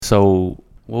So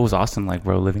what was Austin like,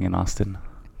 bro, living in Austin?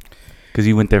 Because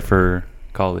you went there for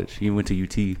college. You went to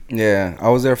UT. Yeah, I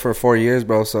was there for 4 years,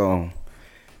 bro. So,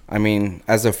 I mean,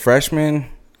 as a freshman,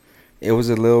 it was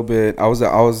a little bit. I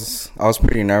was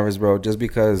pretty nervous, bro, just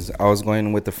because I was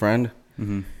going with a friend,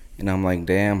 and I'm like,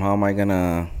 damn, how am I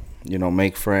gonna,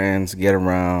 make friends, get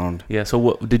around? Yeah. So,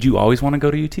 what did you always want to go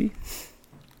to UT?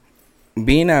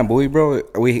 Being at Bowie, bro,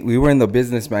 we were in the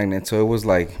business magnet, so it was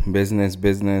like business.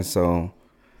 So,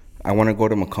 I want to go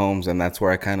to Macombs, and that's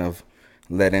where I kind of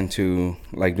led into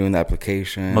like doing the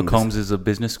application. Macombs is a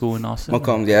business school in Austin?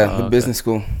 Macombs, yeah, the business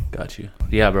school. Got you.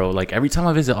 Yeah, bro. Like every time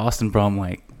I visit Austin, bro, I'm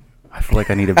like, I feel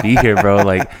like I need to be here, bro.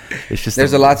 Like it's just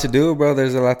there's a lot to do, bro.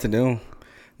 There's a lot to do.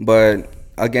 But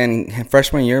again,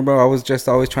 freshman year, bro, I was just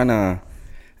always trying to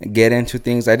get into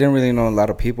things. I didn't really know a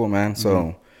lot of people, man.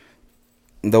 So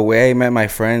the way I met my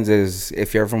friends is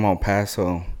if you're from El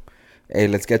Paso, hey,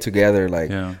 let's get together.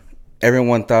 Like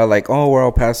everyone thought like, oh, we're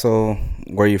El Paso.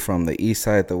 Where are you from? The east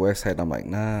side, the west side? I'm like,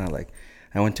 nah, like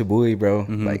I went to Bowie, bro.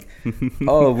 Like,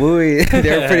 oh, Bowie.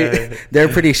 they're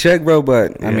pretty shook, bro.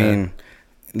 But I mean,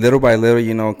 little by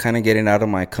little, kind of getting out of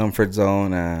my comfort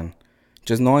zone and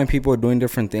just knowing people doing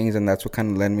different things, and that's what kind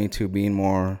of led me to being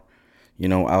more,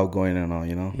 outgoing and all,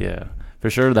 Yeah, for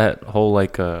sure. That whole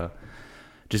like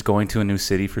just going to a new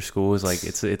city for school is like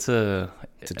it's a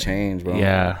change, bro.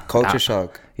 Yeah, culture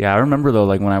shock. Yeah, I remember though,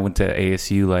 like when I went to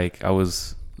ASU, like I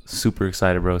was super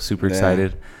excited, bro. Super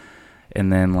excited.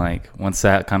 And then like once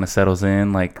that kind of settles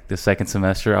in, like the second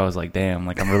semester, I was like, damn,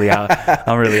 like I'm really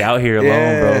out here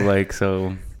alone, bro. Like,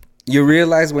 so you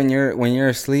realize when you're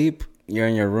asleep, you're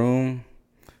in your room,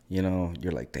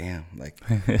 you're like, damn, like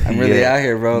I'm really out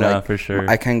here, bro. No, like for sure.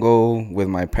 I can't go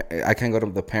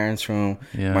to the parents' room,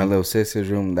 my little sister's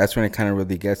room. That's when it kind of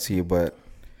really gets to you. But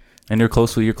and you're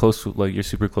super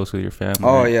close with your family.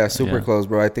 Oh right? Yeah, super close,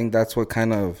 bro. I think that's what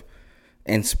kind of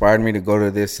inspired me to go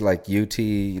to this like UT,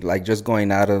 like just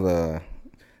going out of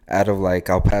like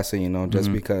El Paso,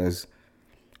 just because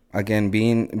again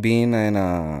being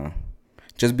in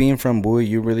just being from Bowie,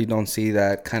 you really don't see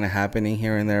that kind of happening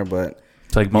here and there. But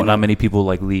it's like not many people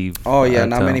like leave. Oh yeah,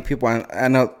 not many people. I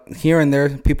know here and there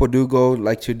people do go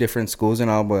like to different schools and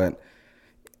all, but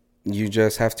you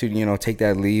just have to take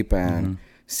that leap and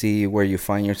see where you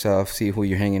find yourself, see who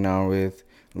you're hanging out with,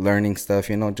 learning stuff,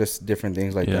 just different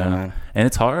things like that, man. And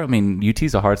it's hard. I mean,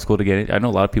 UT's a hard school to get in. I know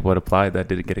a lot of people had applied that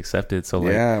didn't get accepted. So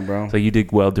like, yeah, bro. So you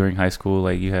did well during high school.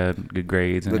 Like you had good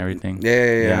grades and everything.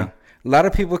 Yeah. A lot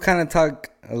of people kind of talk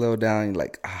a little down,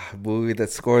 like, Bowie, the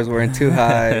scores weren't too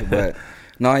high. But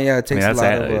no, yeah, it takes a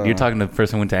lot of. You're talking to the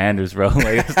person who went to Andrews, bro.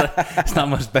 Like it's not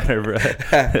much better, bro.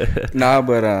 No,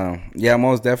 but yeah,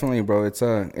 most definitely, bro. It's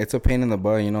a pain in the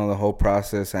butt, the whole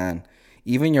process, and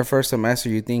even your first semester,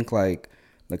 you think like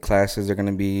the classes are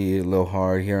gonna be a little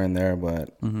hard here and there,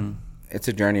 but it's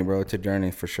a journey, bro. It's a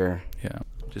journey for sure. Yeah.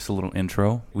 Just a little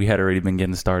intro. We had already been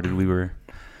getting started. We were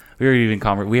even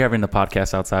we were having the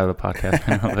podcast outside of the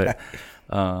podcast,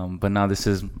 but now this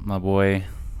is my boy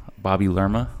Bobby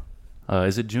Lerma.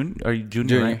 Is it junior? Are you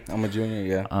junior? Right? I'm a junior.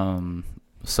 Yeah.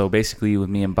 So basically, with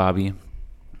me and Bobby,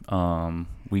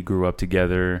 we grew up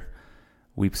together.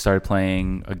 We started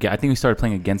playing. I think we started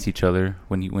playing against each other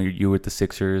when you were with the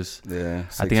Sixers. Yeah.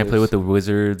 Sixers. I think I played with the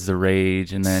Wizards, the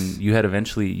Rage, and then you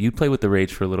played with the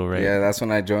Rage for a little, right? Yeah, that's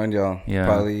when I joined y'all. Yeah.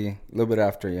 Probably a little bit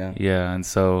after. Yeah. Yeah, and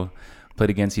so played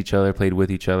against each other, played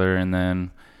with each other, and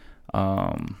then,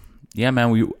 yeah,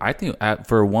 man. I think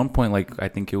for one point, like I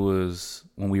think it was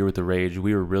when we were with the Rage,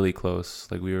 we were really close.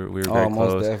 Like we were very close.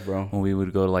 Most def, bro. When we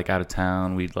would go to like out of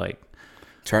town, we'd like.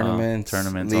 Tournaments,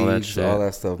 leagues, all that shit, all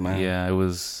that stuff, man. Yeah, it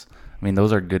was. I mean,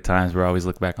 those are good times, bro. I always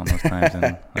look back on those times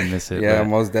and I miss it. Yeah,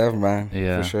 most definitely, man.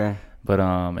 Yeah, for sure. But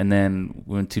and then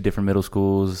we went to different middle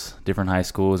schools, different high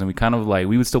schools, and we kind of like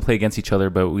we would still play against each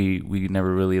other, but we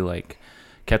never really like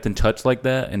kept in touch like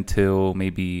that until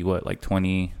maybe like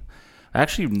 20.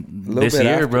 Actually, this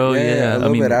year, after, bro. Yeah, a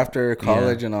little bit after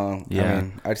college and all. Yeah, I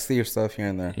mean, I'd see your stuff here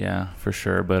and there. Yeah, for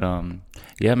sure. But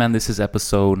yeah, man, this is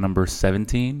episode number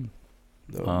 17.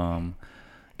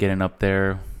 Getting up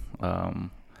there,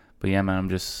 but yeah, man,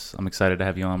 I'm excited to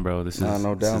have you on, bro. This is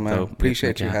no doubt, man. Dope.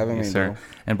 Appreciate you having me, sir. Bro.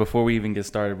 And before we even get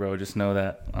started, bro, just know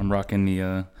that I'm rocking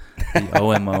the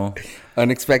OMO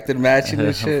unexpected matching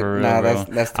and shit. For real,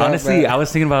 that's tough, honestly, man. I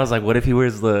was thinking about, I was like, what if he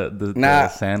wears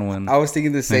the sand one? I was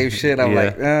thinking the same shit. I'm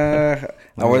like, I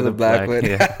wear the black one.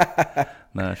 Yeah.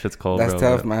 Nah, shit's cold, that's bro.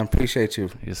 That's tough, man. Appreciate you.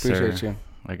 Yes, Appreciate sir. you.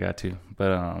 I got you.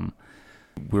 But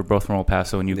we're both from El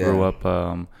Paso, and you grew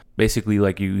up basically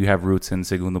like you have roots in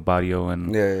Segundo Barrio,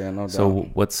 and yeah, no doubt. So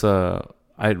what's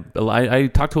I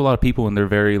talk to a lot of people and they're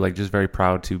very like just very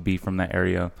proud to be from that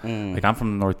area. Like I'm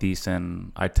from the Northeast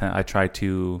and I try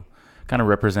to kind of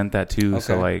represent that too. Okay.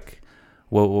 So like,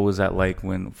 what was that like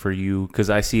when for you? Because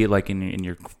I see it like in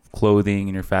your clothing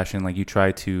and your fashion. Like you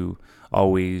try to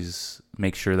always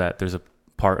make sure that there's a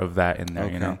part of that in there.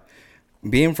 Okay. You know,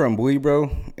 Being from Bowie,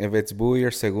 bro, if it's Bowie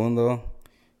or Segundo,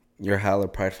 you're hella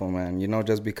prideful, man. You know,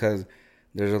 just because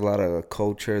there's a lot of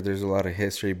culture, there's a lot of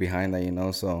history behind that, you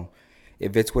know. So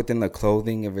if it's within the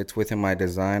clothing, if it's within my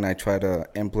design, I try to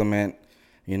implement,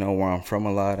 you know, where I'm from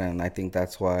a lot. And I think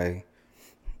that's why,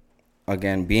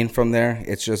 again, being from there,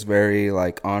 it's just very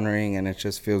like honoring, and it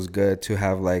just feels good to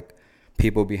have like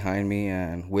people behind me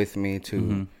and with me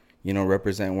to, you know,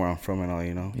 represent where I'm from and all,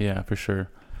 you know. yeah, for sure.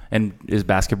 And is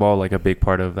basketball like a big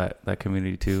part of that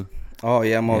community too? Oh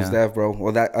yeah, most def, bro.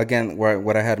 Well, that again,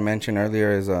 what I had mentioned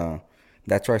earlier is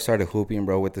that's where I started hooping,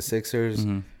 bro, with the Sixers.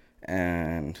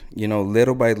 And you know,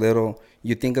 little by little,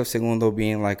 you think of Segundo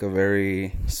being like a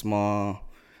very small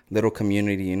little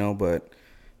community, you know, but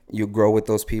you grow with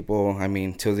those people. I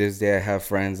mean, till this day, I have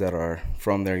friends that are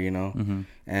from there, you know,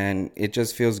 and it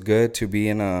just feels good to be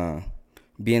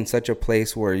in such a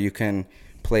place where you can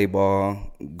play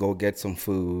ball, go get some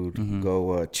food,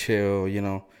 go chill, you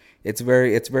know. It's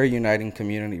very uniting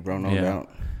community, bro. No doubt.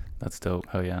 That's dope.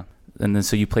 Hell yeah. And then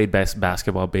so you played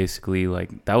basketball basically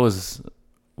like that was,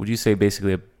 would you say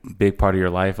basically a big part of your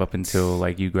life up until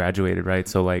like you graduated, right?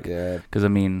 So like, because I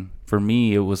mean, for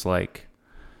me, it was like,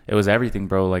 it was everything,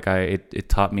 bro. Like it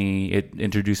taught me, it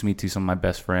introduced me to some of my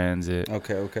best friends. It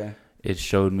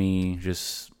showed me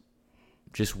just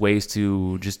ways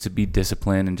to be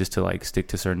disciplined and just to like stick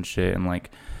to certain shit. And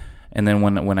like, and then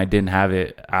when I didn't have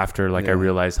it after, like I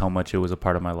realized how much it was a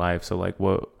part of my life. So like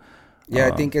what? Yeah,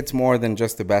 I think it's more than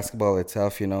just the basketball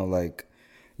itself, you know, like,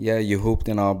 yeah, you hooped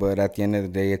and all, but at the end of the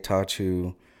day, it taught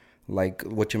you, like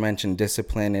what you mentioned,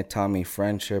 discipline. It taught me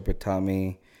friendship. It taught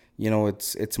me, you know,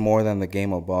 it's more than the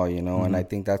game of ball, you know, and I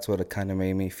think that's what it kind of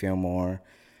made me feel more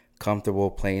comfortable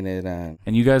playing it. And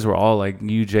you guys were all like,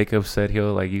 you, Jacob, said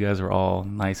he'll like, you guys were all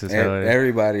nice as hell.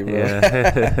 Everybody, bro.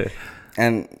 Yeah.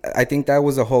 And I think that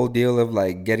was a whole deal of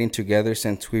like getting together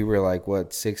since we were like,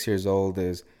 6 years old,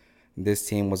 is this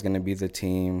team was going to be the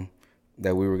team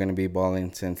that we were going to be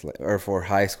balling since, or for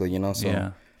high school, you know?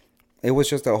 So it was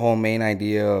just a whole main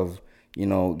idea of, you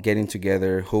know, getting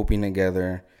together, hooping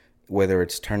together, whether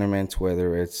it's tournaments,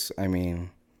 whether it's, I mean,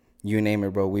 you name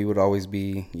it, bro. We would always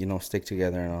be, you know, stick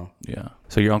together and all. Yeah.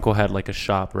 So your uncle had like a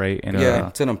shop, right? And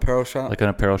it's an apparel shop. Like an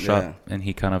apparel shop. And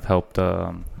he kind of helped,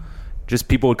 just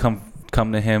people would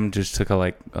come to him just to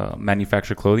like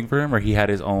manufacture clothing for him, or he had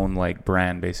his own like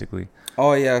brand basically?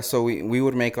 Oh yeah, so we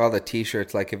would make all the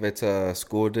t-shirts, like if it's a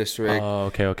school district,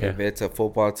 okay, if it's a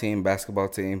football team, basketball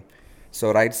team.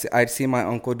 So I'd see my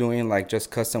uncle doing like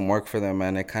just custom work for them,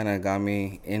 and it kind of got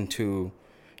me into,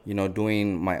 you know,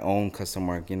 doing my own custom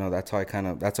work. You know, that's how kind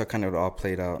of it all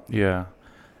played out. Yeah.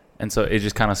 And so it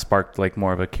just kind of sparked like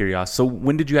more of a curiosity. So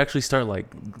when did you actually start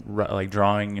like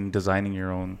drawing and designing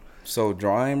your own? So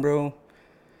drawing, bro.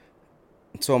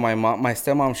 So my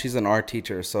stepmom, she's an art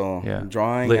teacher. So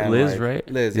drawing. Liz, right?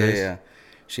 Liz, yeah.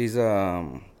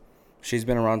 She's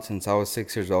been around since I was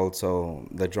 6 years old. So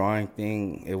the drawing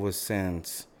thing, it was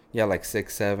since like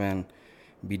 6, 7.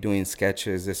 Be doing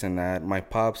sketches, this and that. My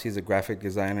pops, he's a graphic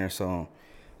designer. So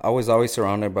I was always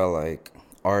surrounded by like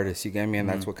artists. You get me? And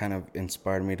that's what kind of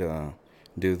inspired me to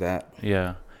do that.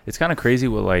 Yeah, it's kind of crazy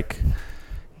with like,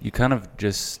 you kind of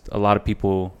just, a lot of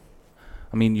people,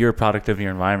 I mean, you're a product of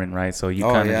your environment, right? So you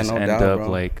kind of just end up bro.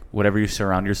 Like whatever you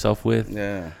surround yourself with.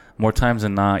 Yeah. More times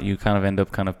than not, you kind of end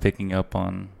up kind of picking up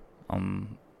on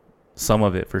some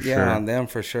of it for sure. Yeah, on them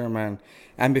for sure, man.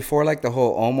 And before like the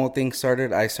whole Omo thing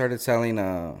started, I started selling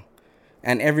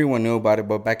and everyone knew about it,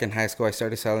 but back in high school I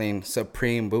started selling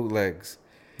Supreme bootlegs.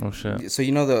 Oh shit. So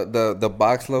you know the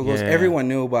box logos, everyone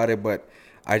knew about it, but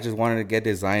I just wanted to get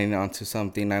designed onto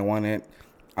something.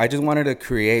 I just wanted to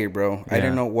create, bro. Yeah. I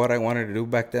didn't know what I wanted to do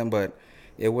back then, but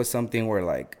it was something where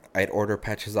like I'd order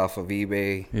patches off of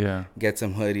eBay. Yeah. Get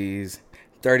some hoodies,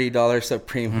 $30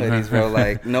 Supreme hoodies, bro.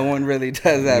 Like no one really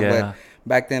does that, but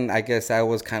back then I guess that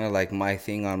was kind of like my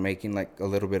thing on making like a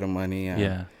little bit of money.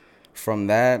 And from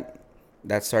that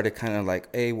started kind of like,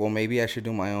 hey, well maybe I should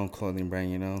do my own clothing brand,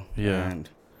 you know? Yeah. And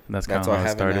that's kind of how it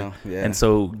started. Yeah. And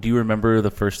so do you remember the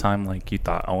first time like you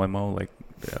thought OMO, like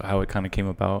how it kind of came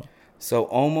about? So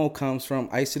Omo comes from,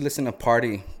 I used to listen to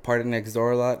Party Next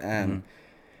Door a lot, and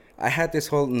I had this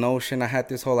whole notion, I had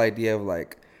this whole idea of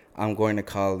like, I'm going to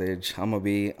college, I'm going to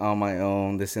be on my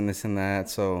own, this and that.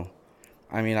 So,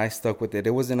 I mean, I stuck with it. It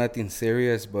wasn't nothing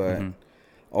serious, but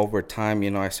over time,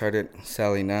 you know, I started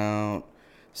selling out.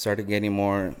 started getting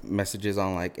more messages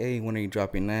on like, hey, when are you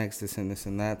dropping next, this and this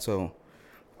and that. So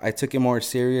I took it more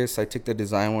serious. I took the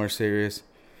design more serious.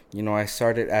 You know, I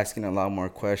started asking a lot more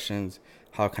questions.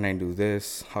 How can I do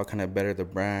this? How can I better the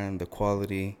brand, the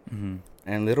quality? Mm-hmm.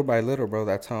 And little by little, bro,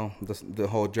 that's how the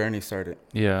whole journey started.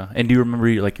 Yeah. And do you remember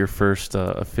like your first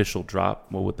official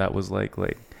drop? What that was like?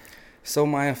 So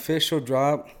my official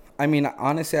drop, I mean,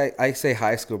 honestly, I say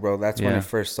high school, bro. That's when it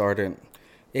first started.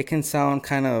 It can sound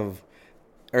kind of,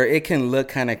 or it can look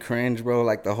kind of cringe, bro,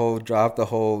 like the whole drop, the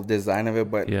whole design of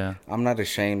it. But I'm not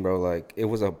ashamed, bro. Like, it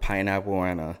was a pineapple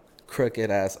and a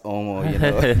crooked ass Omo, you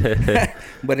know.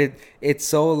 But it's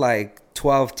so like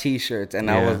 12 t-shirts, and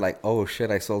I was like, oh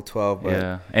shit, I sold 12.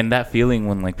 But and that feeling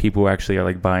when like people actually are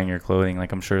like buying your clothing,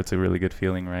 like I'm sure it's a really good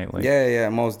feeling, right? Like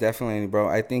most definitely, bro.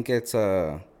 I think it's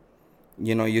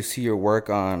you know, you see your work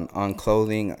on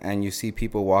clothing, and you see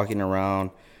people walking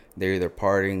around, they're either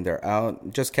partying, they're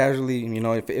out just casually, you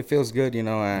know. It feels good, you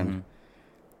know. And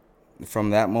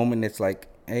from that moment, it's like,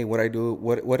 hey, what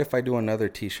if I do another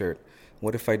t-shirt?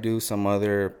 What if I do some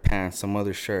other pants, some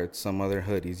other shirts, some other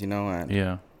hoodies, you know?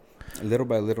 And little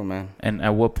by little, man. And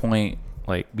at what point,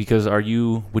 like, because would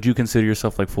you consider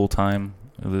yourself like full time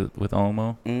with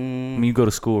Omo? I mean, you go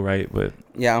to school, right? But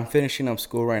yeah, I'm finishing up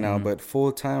school right now, but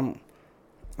full time,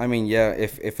 I mean, yeah,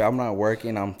 if I'm not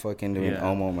working, I'm fucking doing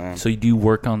Omo, man. So do you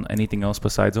work on anything else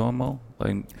besides Omo?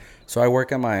 Like, so I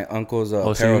work at my uncle's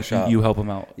apparel shop. You help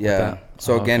him out. Yeah. With that?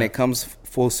 So again, it comes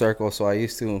full circle. So I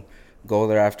used to go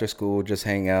there after school, just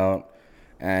hang out.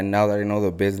 And now that I know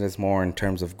the business more in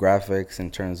terms of graphics, in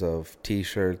terms of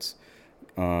T-shirts,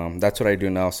 that's what I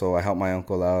do now. So I help my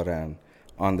uncle out, and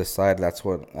on the side, that's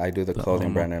what I do, the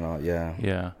clothing brand and all. Yeah.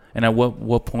 Yeah. And at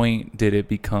what point did it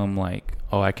become like,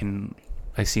 oh,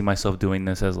 I see myself doing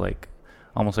this as like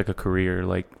almost like a career,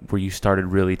 like where you started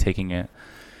really taking it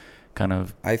kind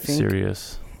of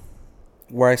serious?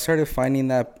 Where I started finding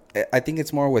that, I think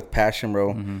it's more with passion,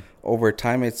 bro. Over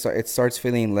time, it starts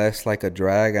feeling less like a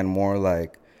drag and more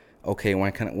like, okay,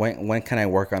 when can I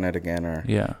work on it again? Or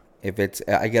if it's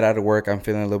I get out of work, I'm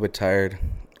feeling a little bit tired.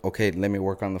 Okay, let me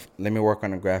work on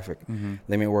a graphic.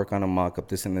 Let me work on a mock-up,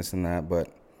 this and this and that. But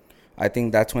I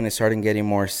think that's when it started getting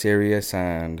more serious,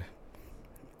 and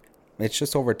it's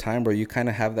just over time, bro. You kind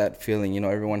of have that feeling, you know.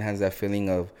 Everyone has that feeling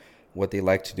of what they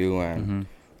like to do, and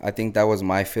I think that was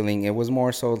my feeling. It was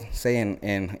more so, say,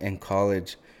 in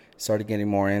college, started getting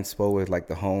more inspo with like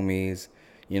the homies,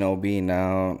 you know, being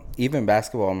out. Even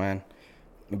basketball, man.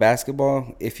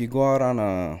 Basketball, if you go out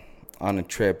on a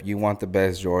trip, you want the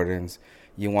best Jordans,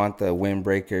 you want the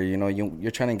windbreaker, you know,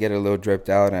 you're trying to get a little dripped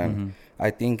out. And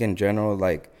I think in general,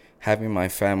 like having my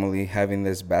family, having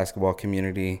this basketball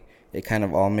community, it kind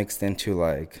of all mixed into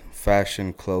like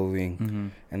fashion,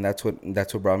 clothing, and that's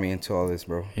what brought me into all this,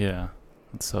 bro. Yeah.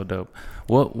 That's so dope.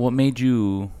 What made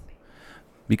you?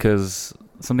 Because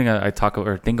something I talk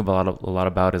or think about a lot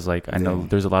about is like, I know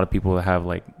there's a lot of people that have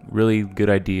like really good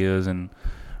ideas and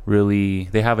really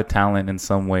they have a talent in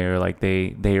some way, or like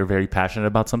they are very passionate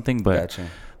about something, but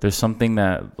there's something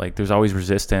that like there's always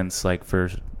resistance like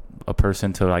for a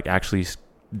person to like actually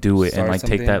do it and like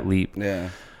take that leap. Yeah.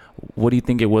 What do you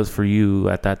think it was for you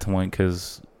at that point?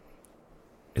 Because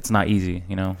it's not easy,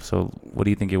 you know. So what do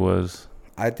you think it was?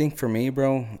 I think for me,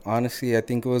 bro, honestly, I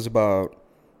think it was about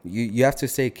you have to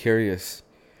stay curious.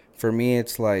 For me,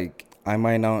 it's like I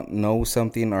might not know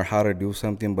something or how to do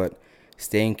something, but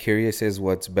staying curious is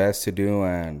what's best to do.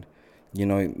 And, you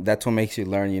know, that's what makes you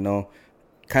learn, you know,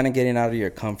 kind of getting out of your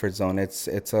comfort zone. It's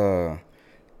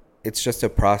just a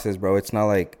process, bro. It's not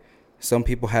like some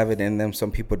people have it in them,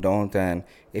 some people don't. And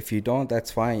if you don't,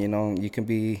 that's fine. You know, you can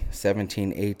be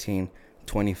 17, 18,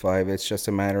 25. It's just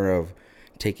a matter of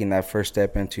taking that first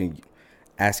step into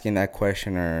asking that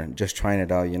question or just trying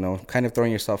it out, you know, kind of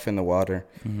throwing yourself in the water.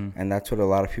 And that's what a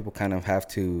lot of people kind of have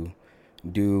to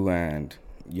do. And,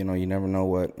 you know, you never know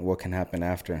what can happen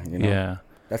after, you know. Yeah.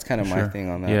 That's kind of my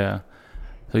thing on that. Yeah.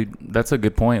 So that's a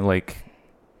good point. Like,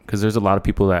 because there's a lot of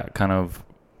people that kind of,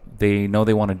 they know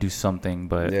they want to do something,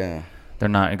 but they're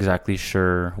not exactly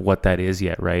sure what that is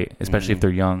yet, right? Especially if they're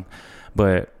young.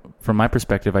 But from my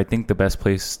perspective, I think the best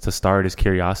place to start is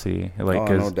curiosity. Like,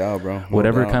 no doubt, bro.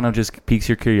 Whatever kind of just piques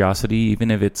your curiosity,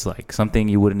 even if it's like something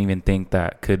you wouldn't even think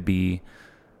that could be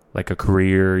like a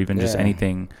career, or even just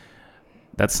anything,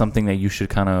 that's something that you should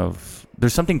kind of,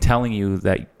 there's something telling you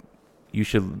that you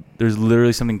should, there's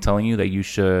literally something telling you that you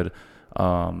should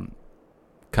kind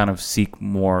of seek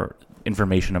more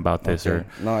information about this, or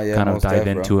kind of dive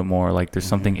into it more. Like there's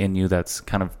something in you that's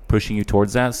kind of pushing you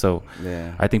towards that. So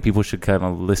I think people should kind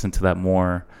of listen to that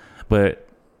more. But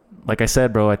like I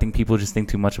said, bro, I think people just think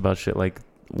too much about shit. Like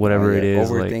whatever it is.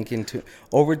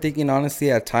 Overthinking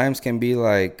honestly at times can be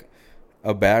like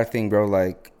a bad thing, bro.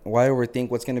 Like, why overthink?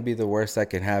 What's gonna be the worst that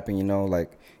can happen? You know,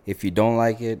 like if you don't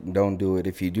like it, don't do it.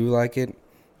 If you do like it,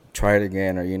 try it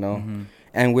again, or Mm-hmm.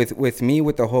 And with me,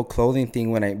 with the whole clothing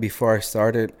thing, before I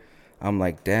started, I'm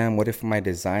like, damn, what if my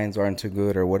designs aren't too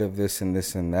good, or what if this and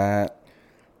this and that?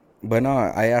 But no,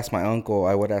 I asked my uncle.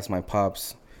 I would ask my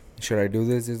pops, should I do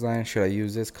this design? Should I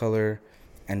use this color?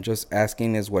 And just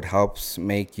asking is what helps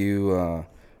make you,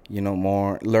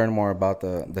 learn more about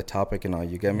the topic and all.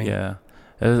 You get me? Yeah,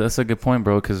 that's a good point,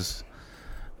 bro. Because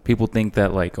people think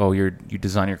that like, oh, you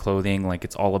design your clothing, like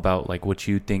it's all about like what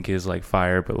you think is like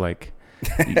fire, but like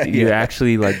you're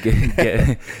actually like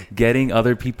getting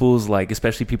other people's, like,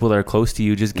 especially people that are close to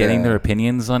you, just getting their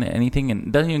opinions on anything. And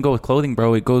it doesn't even go with clothing,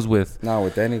 bro. It goes with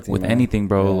anything,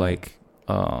 bro. Like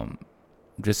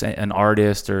just an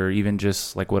artist, or even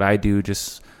just like what I do.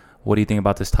 Just what do you think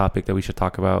about this topic that we should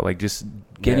talk about? Like just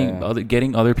getting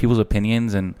other people's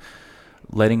opinions and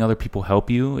letting other people help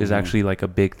you is actually like a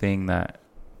big thing that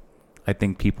I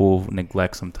think people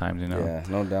neglect sometimes, you know? Yeah,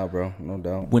 no doubt, bro. No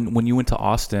doubt. When you went to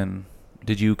Austin,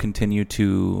 did you continue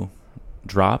to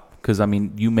drop? Because, I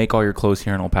mean, you make all your clothes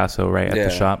here in El Paso, right, at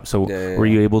the shop. So were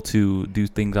you able to do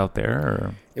things out there?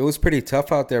 Or? It was pretty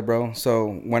tough out there, bro.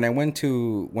 So when I went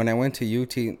to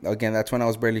UT, again, that's when I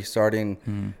was barely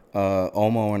starting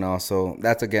Omo, and also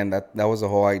that's, again, that was the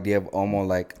whole idea of Omo.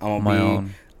 Like, I'm going to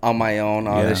be on my own,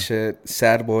 all this shit.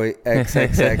 Sad boy,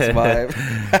 XXX vibe.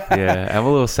 Yeah, I'm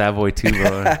a little sad boy too,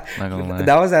 bro. Not gonna lie.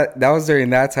 That was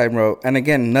during that time, bro. And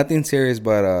again, nothing serious,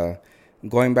 but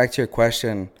going back to your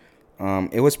question,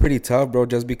 it was pretty tough, bro,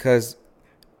 just because,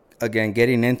 again,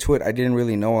 getting into it, I didn't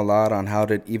really know a lot on how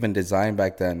to even design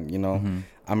back then, you know.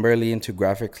 I'm barely into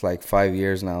graphics like 5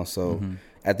 years now. So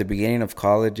at the beginning of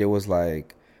college, it was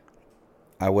like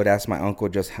I would ask my uncle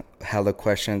just hella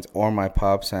questions, or my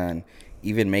pops, and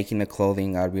even making the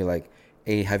clothing, I'd be like,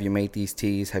 hey, have you made these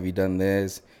tees? Have you done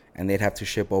this? And they'd have to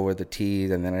ship over the tees,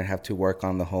 and then I'd have to work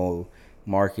on the whole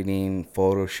marketing,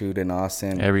 photo shoot in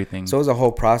Austin. Everything. So it was a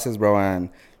whole process, bro. And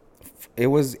it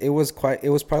was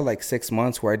probably like 6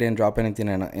 months where I didn't drop anything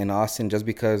in Austin, just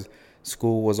because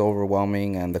school was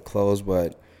overwhelming and the clothes.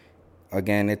 But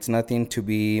again, it's nothing to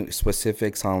be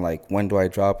specifics on like when do I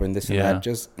drop and this and that.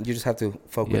 You just have to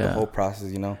focus with the whole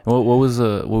process, you know. What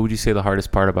would you say the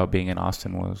hardest part about being in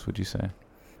Austin was? Would you say?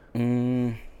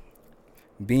 Being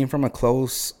from a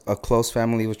close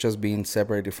family was just being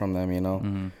separated from them, you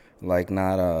know. Like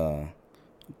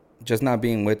just not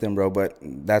being with them, bro. But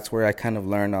that's where I kind of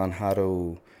learned on how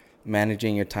to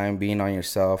managing your time, being on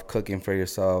yourself, cooking for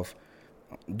yourself,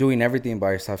 doing everything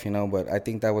by yourself, you know. But I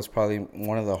think that was probably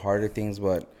one of the harder things.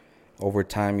 But over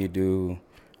time, you do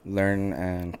learn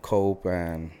and cope,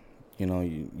 and you know,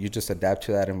 you just adapt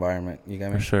to that environment. You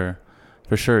get me?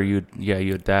 For sure. You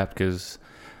adapt, because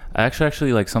I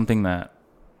actually like something that.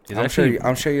 I'm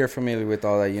sure you're familiar with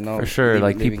all that, you know. For sure,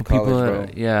 like people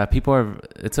are.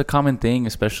 It's a common thing,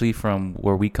 especially from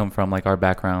where we come from, like our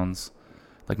backgrounds,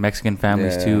 like Mexican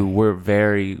families too. We're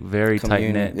very, very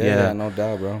tight knit. Yeah, no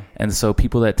doubt, bro. And so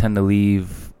people that tend to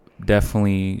leave,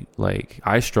 definitely, like,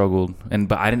 I struggled,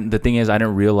 but I didn't. The thing is, I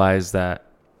didn't realize that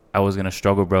I was gonna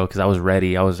struggle, bro, because I was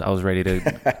ready. I was ready to.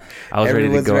 Ready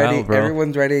to go out, bro.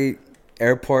 Everyone's ready.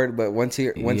 Airport, but once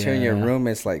you're in your room,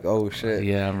 it's like, oh shit.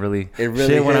 Yeah, I'm really. It really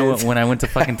shit, when I went to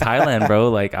fucking Thailand, bro.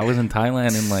 Like, I was in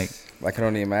Thailand, and like, I can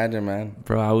only imagine, man.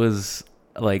 Bro, I was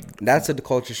like, that's the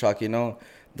culture shock, you know.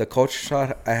 The culture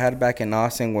shock I had back in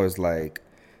Austin was like,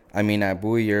 I mean, at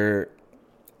Bowie, the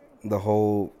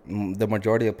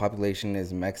majority of the population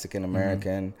is Mexican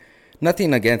American.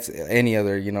 Nothing against any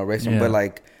other, you know, race, but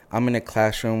like, I'm in a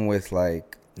classroom with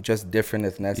like just different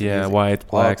ethnicities, whites,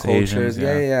 blacks, Asians,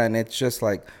 and it's just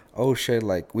like, oh shit,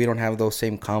 like we don't have those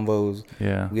same combos,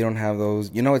 we don't have those,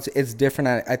 you know. It's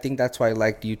different. I think that's why I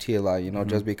liked UT a lot, you know,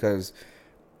 just because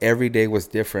every day was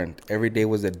different. Every day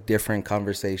was a different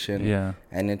conversation,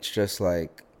 and it's just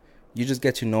like you just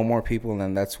get to know more people,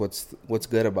 and that's what's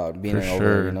good about being over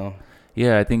there, you know.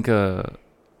 Yeah, I think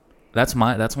that's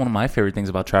one of my favorite things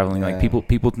about traveling. Like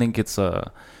people think it's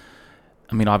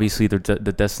I mean, obviously, the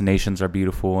destinations are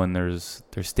beautiful, and there's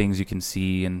things you can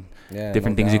see and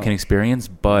different things you can experience.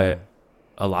 But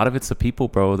a lot of it's the people,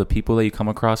 bro. The people that you come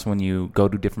across when you go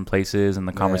to different places, and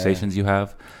the conversations you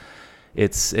have.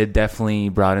 It definitely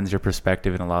broadens your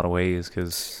perspective in a lot of ways.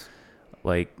 Because,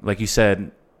 like you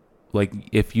said, like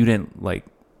if you didn't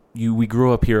we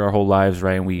grew up here our whole lives,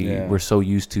 right? And we're so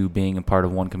used to being a part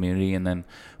of one community, and then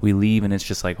we leave, and it's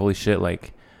just like, holy shit,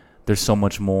 like. there's so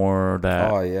much more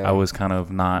that I was kind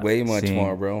of not way much seeing.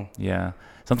 more, bro. Yeah.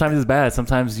 Sometimes it's bad.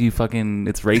 Sometimes it's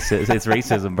racist. It's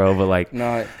racism, bro. But like,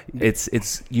 No,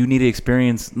 it's you need to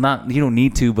experience. Not you don't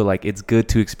need to, but like, it's good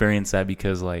to experience that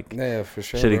because like, yeah, for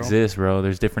sure, shit bro. exists, bro.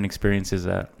 There's different experiences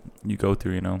that you go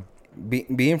through, you know.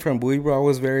 Being from Bowie, bro, I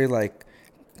was very like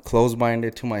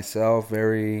closed-minded to myself,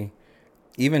 very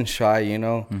even shy, you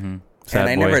know. Mm-hmm. And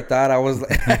I never thought I was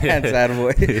sad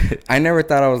boy. I never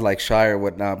thought I was like shy or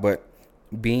whatnot, but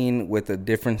being with a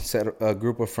different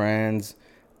group of friends,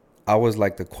 I was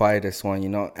like the quietest one, you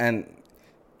know. And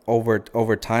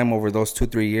over time, over those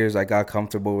 2-3 years, I got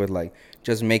comfortable with like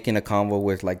just making a convo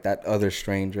with like that other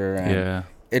stranger, and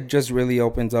it just really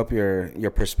opens up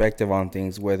your perspective on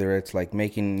things, whether it's like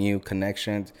making new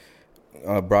connections,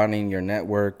 broadening your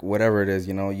network, whatever it is,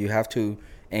 you know. You have to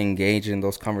engage in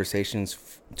those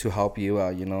conversations to help you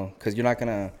out, you know, because you're not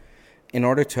gonna, in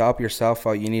order to help yourself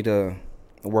out, you need to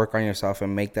work on yourself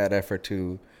and make that effort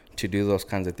to do those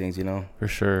kinds of things, you know. For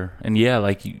sure. And yeah,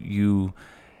 like you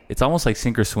it's almost like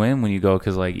sink or swim when you go,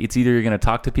 because like it's either you're gonna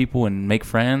talk to people and make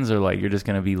friends, or like you're just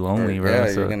gonna be lonely, bro.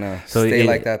 Yeah, you're gonna stay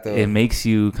like that though. It makes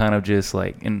you kind of just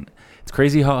like, and it's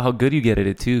crazy how good you get at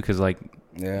it too, because like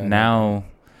now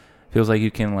feels like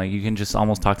you can just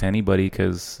almost talk to anybody,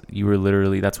 because you were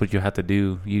literally, that's what you had to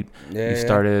do. You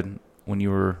started when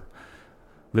you were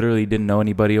literally didn't know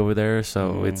anybody over there,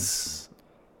 so it's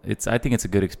I think it's a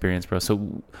good experience, bro.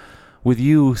 So with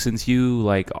you, since you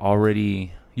like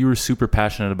already, you were super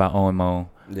passionate about OMO.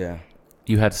 Yeah.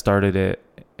 You had started it,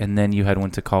 and then you had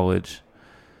went to college.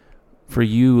 For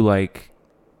you, like,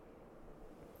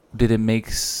 did it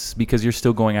because you're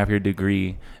still going after your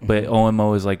degree, but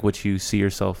OMO is like what you see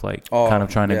yourself like kind of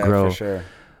trying to grow. For sure.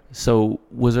 So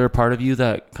was there a part of you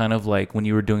that kind of like when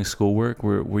you were doing schoolwork,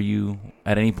 were you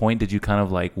at any point, did you kind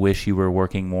of like wish you were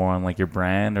working more on like your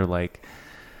brand, or like,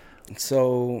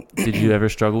 so did you ever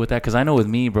struggle with that? Because I know with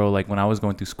me, bro, like when I was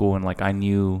going through school and like I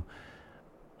knew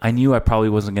I probably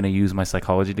wasn't going to use my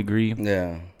psychology degree.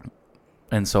 Yeah.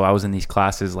 And so I was in these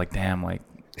classes like, damn, like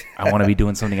I want to be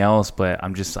doing something else, but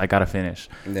I got to finish.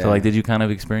 Yeah. So like, did you kind of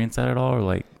experience that at all, or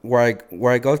like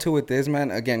where I go to with this,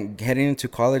 man, again, heading into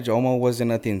college, almost wasn't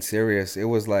nothing serious. It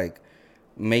was like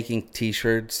making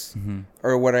t-shirts,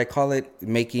 or what I call it,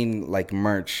 making like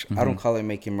merch. I don't call it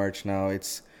making merch now.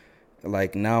 It's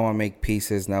like, now I make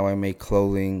pieces, now I make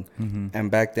clothing.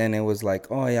 And back then it was like,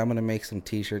 oh yeah, I'm gonna make some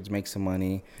t-shirts, make some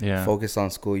money, focus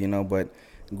on school, you know. But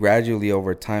gradually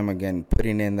over time, again,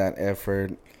 putting in that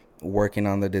effort, working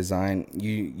on the design,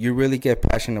 you really get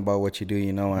passionate about what you do,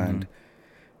 you know. And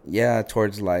yeah,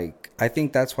 towards like, I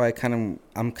think that's why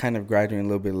I'm kind of graduating a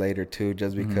little bit later too,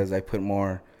 just because I put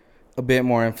a bit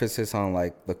more emphasis on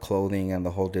like the clothing and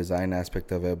the whole design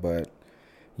aspect of it. But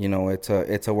you know, it's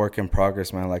a work in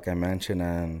progress, man, like I mentioned.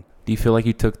 And do you feel like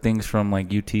you took things from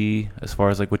like UT as far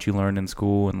as like what you learned in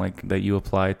school and like that you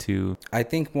applied to? I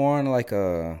think more on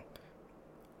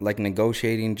like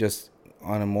negotiating, just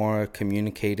on a more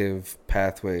communicative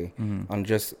pathway, on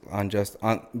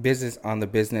business, on the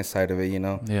business side of it, you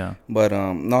know. Yeah. But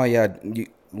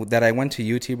that I went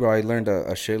to UT, bro, I learned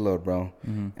a shitload, bro.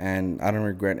 And I don't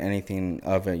regret anything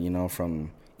of it, you know,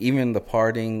 from even the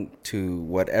partying to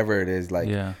whatever it is. Like,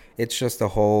 it's just a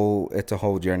whole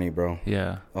journey, bro.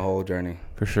 Yeah. A whole journey.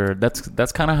 For sure.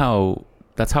 That's kind of how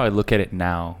I look at it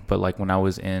now. But like when I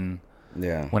was in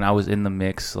the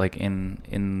mix, like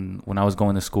in when I was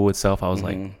going to school itself, I was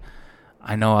like,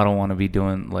 I know I don't want to be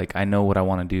doing, like, I know what I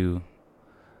want to do.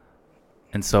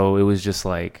 And so it was just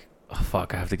like, oh,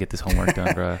 fuck, I have to get this homework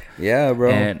done, bro. Yeah,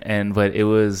 bro. But it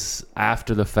was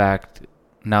after the fact.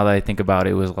 Now that I think about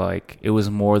it, it was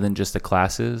more than just the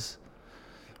classes.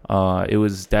 It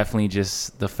was definitely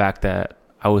just the fact that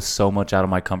I was so much out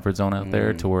of my comfort zone out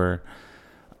there, to where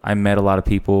I met a lot of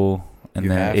people, and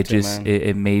then it just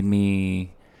made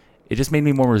me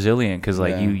more resilient, because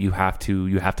like you have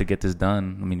to get this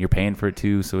done. I mean, you're paying for it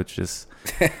too, so it's just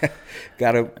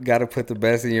gotta put the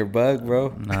best in your bug, bro.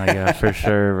 Nah, yeah, for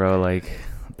sure, bro. Like,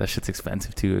 that shit's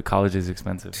expensive too. College is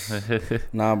expensive.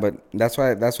 Nah, but that's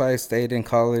why I stayed in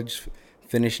college,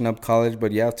 finishing up college.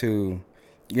 But you're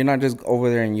not just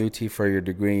over there in UT for your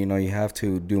degree. You know, you have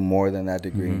to do more than that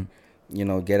degree. You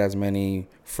know, get as many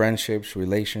friendships,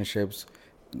 relationships.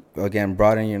 Again,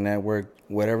 broaden your network,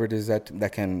 whatever it is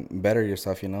that can better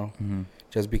yourself. You know,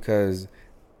 just because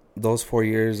those 4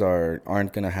 years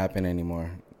aren't gonna happen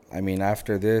anymore. I mean,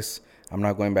 after this, I'm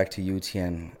not going back to UT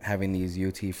and having these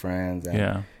UT friends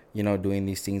and, you know, doing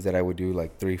these things that I would do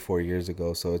like 3-4 years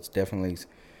ago. So it's definitely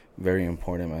very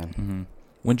important, man.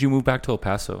 When did you move back to El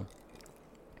Paso?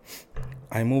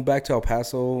 I moved back to El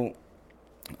Paso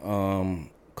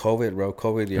COVID, bro.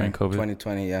 COVID year. During COVID?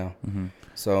 2020, yeah. Mm-hmm.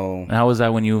 So And how was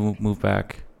that when you moved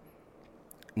back?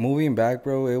 moving back,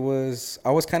 bro, I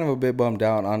was kind of a bit bummed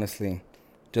out, honestly,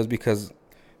 just because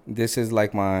this is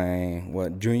like my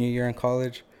junior year in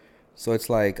college. So it's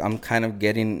like I'm kind of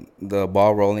getting the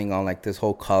ball rolling on like this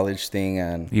whole college thing,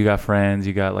 and You got friends,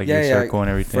 you got like your circle and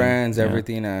everything. Friends,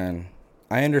 everything, and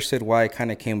I understood why I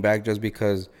kind of came back, just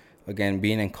because again,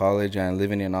 being in college and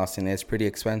living in Austin is pretty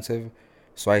expensive.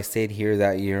 So I stayed here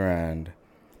that year, and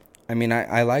I mean,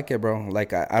 I like it, bro.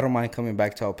 Like I don't mind coming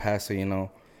back to El Paso, you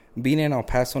know. Being in El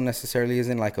Paso necessarily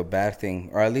isn't like a bad thing,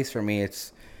 or at least for me,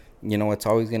 it's, you know, it's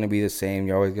always going to be the same.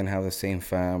 You're always going to have the same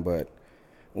fam. But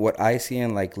what I see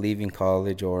in like leaving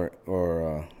college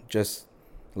or just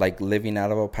like living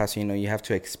out of El Paso, you know, you have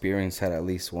to experience that at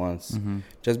least once,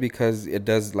 just because it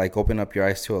does like open up your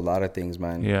eyes to a lot of things,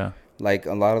 man. Yeah. Like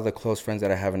a lot of the close friends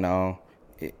that I have now,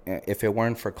 if it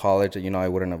weren't for college, you know, I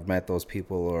wouldn't have met those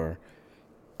people, or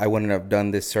I wouldn't have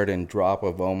done this certain drop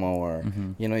of Omo, or,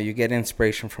 you know, you get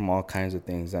inspiration from all kinds of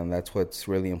things. And that's what's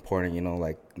really important, you know,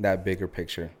 like that bigger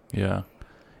picture. Yeah.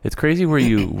 It's crazy where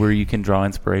you can draw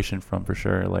inspiration from, for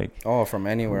sure. Like, oh, from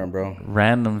anywhere, bro.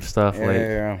 Random stuff.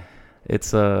 Yeah.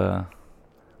 It's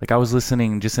like I was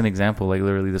listening, just an example, like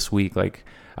literally this week, like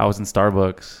I was in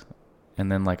Starbucks,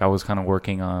 and then like I was kind of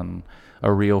working on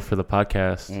a reel for the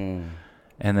podcast.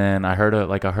 And then I heard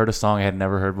a song I had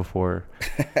never heard before.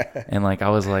 And like I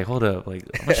was like, hold up, like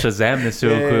I'm gonna Shazam this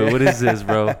real quick. What is this,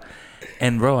 bro?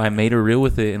 And bro, I made a reel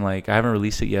with it, and like I haven't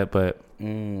released it yet, but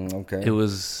okay. It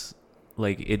was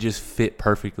like it just fit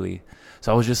perfectly.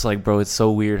 So I was just like, bro, it's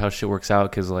so weird how shit works out,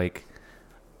 because like,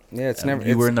 yeah, it's never.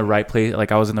 You were in the right place.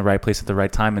 Like I was in the right place at the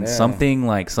right time, and something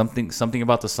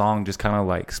about the song just kind of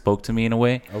like spoke to me in a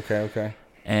way. Okay.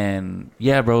 And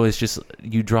yeah, bro, it's just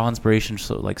you draw inspiration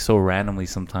so randomly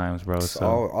sometimes, bro.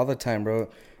 So all the time, bro.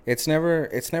 It's never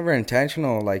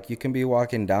intentional. Like you can be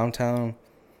walking downtown.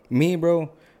 Me,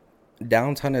 bro,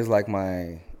 downtown is like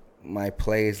my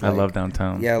place. Like, I love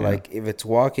downtown. Yeah, like if it's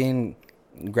walking,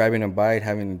 grabbing a bite,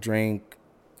 having a drink,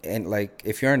 and like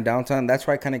if you're in downtown, that's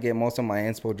where I kind of get most of my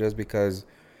inspo, just because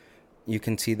you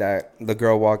can see that the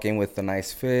girl walking with a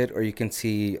nice fit, or you can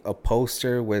see a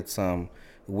poster with some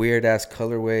weird ass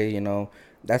colorway, you know.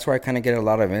 That's where I kind of get a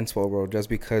lot of inspo, bro, just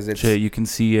because it's shit. You can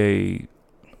see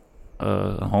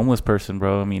a homeless person,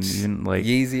 bro. I mean, even like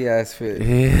Yeezy ass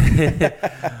fit.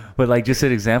 But like just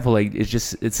an example, like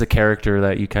it's a character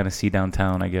that you kind of see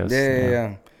downtown, I guess.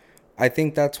 Yeah. I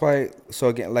think that's why. So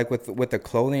again, like with the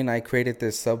clothing, I created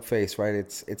this subface, right?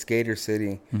 It's Gator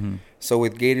City. So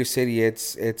with Gator City,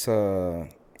 it's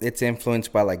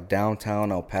influenced by like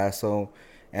downtown El Paso,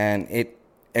 and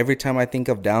every time I think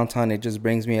of downtown, it just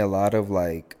brings me a lot of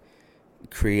like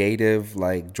creative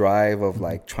like drive of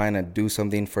like trying to do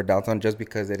something for downtown, just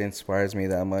because it inspires me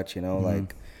that much, you know.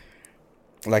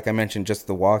 Like I mentioned, just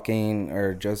the walking,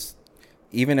 or just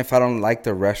even if I don't like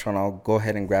the restaurant, I'll go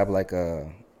ahead and grab like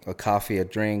a coffee, a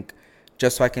drink,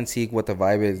 just so I can see what the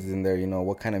vibe is in there, you know,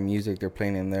 what kind of music they're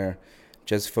playing in there,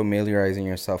 just familiarizing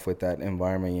yourself with that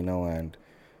environment, you know. And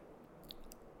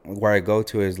where I go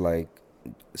to is like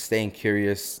staying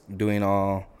curious, doing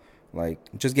all, like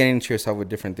just getting into yourself with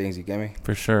different things. You get me?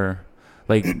 For sure.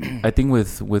 Like I think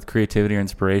with creativity or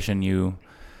inspiration, you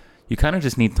kind of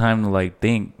just need time to like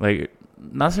think, like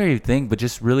not necessarily think, but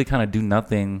just really kind of do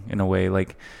nothing in a way.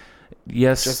 Like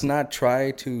yes, just not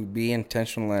try to be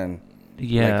intentional and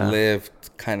like live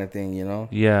kind of thing, you know.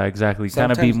 Yeah, exactly.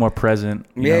 Kind of be more present.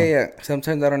 Yeah.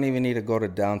 Sometimes I don't even need to go to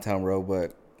downtown, bro,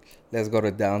 but let's go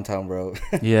to downtown, bro.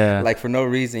 Yeah. Like for no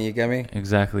reason, you get me?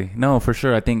 Exactly. No, for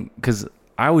sure. I think, because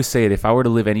I always say it, if I were to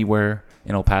live anywhere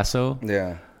in El Paso,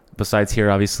 besides here,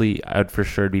 obviously, I'd for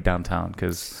sure be downtown,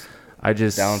 because I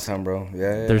just downtown, bro.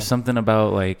 Yeah. There's something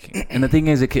about like, and the thing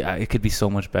is, it could be so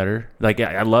much better. Like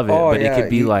I love it, but it could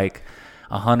be like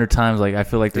 100 times. Like I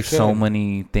feel like there's so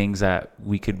many things that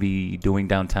we could be doing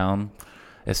downtown,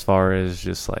 as far as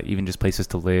just like even just places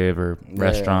to live or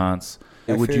restaurants.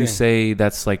 Would you say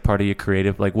that's like part of your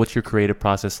creative? Like, what's your creative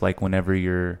process like whenever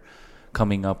you're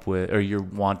coming up with, or you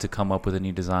want to come up with a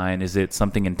new design? Is it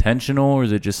something intentional, or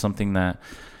is it just something that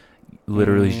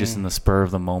literally is just in the spur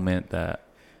of the moment that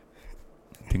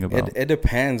think about? It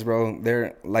depends, bro.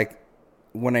 They're like,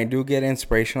 when I do get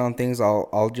inspiration on things,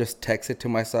 I'll just text it to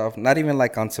myself. Not even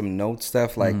like on some note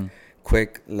stuff, like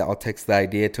quick. I'll text the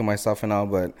idea to myself and all,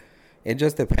 but it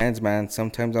just depends, man.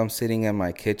 Sometimes I'm sitting in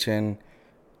my kitchen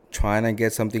trying to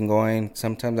get something going.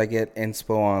 Sometimes I get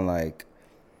inspo on like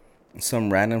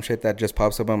some random shit that just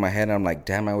pops up in my head. I'm like,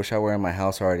 damn, I wish I were in my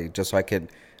house already, just so I could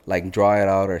like draw it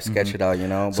out or sketch it out, you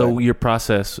know. So your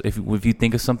process, if you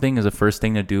think of something, is the first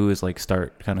thing to do is like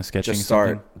start kind of sketching. Just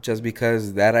start, something? just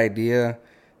because that idea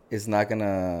is not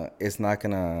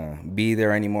gonna be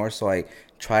there anymore. So I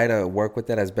try to work with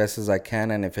it as best as I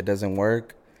can, and if it doesn't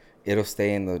work, it'll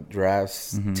stay in the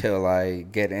drafts till I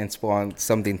get inspo on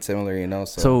something similar, you know.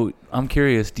 So I'm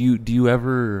curious, do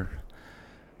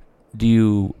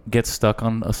you get stuck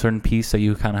on a certain piece that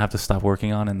you kind of have to stop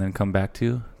working on and then come back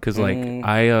to? Because like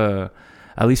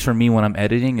at least for me, when I'm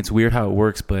editing, it's weird how it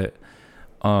works, but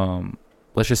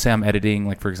let's just say I'm editing,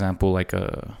 like for example, like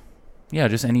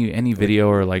just any video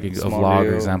or like a vlog,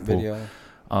 for example.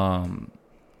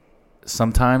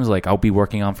 Sometimes like I'll be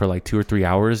working on for like 2 or 3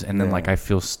 hours, and then like I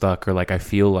feel stuck, or like I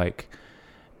feel like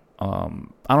I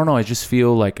don't know, I just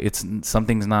feel like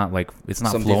something's not like, it's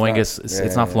not flowing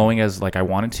it's not flowing as like I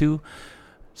want it to.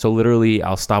 So literally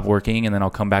I'll stop working and then I'll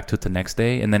come back to it the next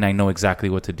day, and then I know exactly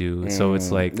what to do. So it's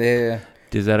like,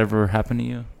 does that ever happen to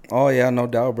you? Oh yeah, no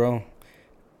doubt, bro.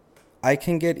 I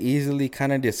can get easily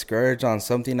kind of discouraged on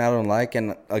something I don't like,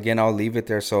 and again, I'll leave it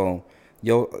there. So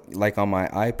like on my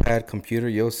iPad computer,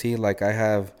 you'll see like I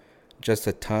have just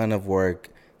a ton of work.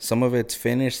 Some of it's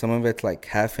finished, some of it's like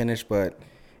half finished, but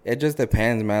it just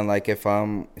depends, man. Like if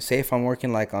I'm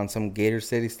working like on some Gator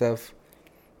City stuff,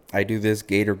 I do this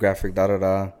Gator graphic, I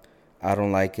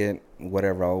don't like it,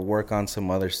 whatever. I'll work on some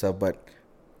other stuff, but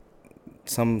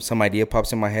some idea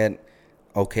pops in my head.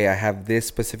 Okay, I have this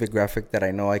specific graphic that I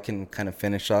know I can kind of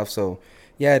finish off. So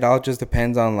yeah, it all just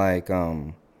depends on like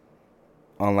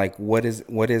what is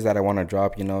that I want to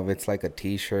drop. You know, if it's like a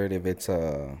T-shirt, if it's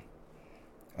a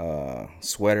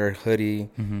sweater, hoodie,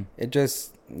 it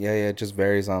just it just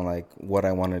varies on like what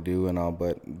I want to do and all.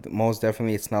 But most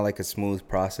definitely, it's not like a smooth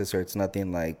process, or it's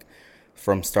nothing like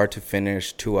from start to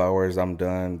finish 2 hours I'm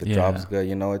done, the job's good.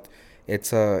 You know,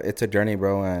 it's a journey,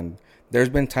 bro. And there's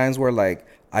been times where like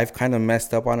I've kind of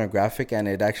messed up on a graphic and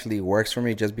it actually works for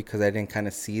me, just because I didn't kind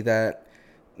of see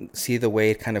the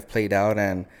way it kind of played out,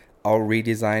 and I'll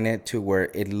redesign it to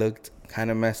where it looked kind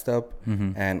of messed up,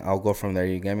 and I'll go from there.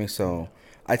 You get me? So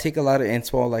I take a lot of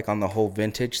inspo like on the whole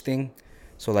vintage thing.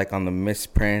 So like on the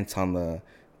misprints, on the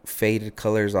faded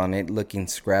colors, on it looking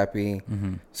scrappy.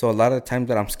 So a lot of times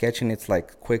that I'm sketching, it's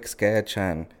like quick sketch,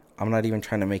 and I'm not even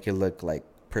trying to make it look like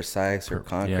precise or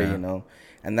concrete, you know.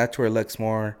 And that's where it looks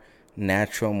more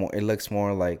natural. It looks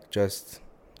more like just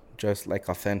like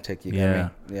authentic. You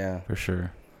get me? Yeah, for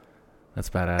sure. That's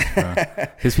badass, bro.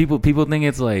 Because people think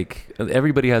it's like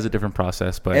everybody has a different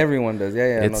process, but everyone does.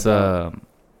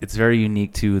 It's very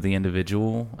unique to the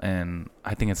individual, and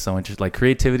I think it's so interesting. Like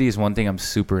creativity is one thing I'm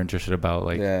super interested about.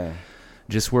 Like,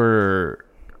 just where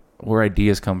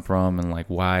ideas come from, and like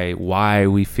why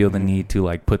we feel the need to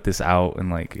like put this out,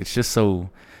 and like it's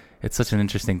such an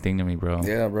interesting thing to me, bro.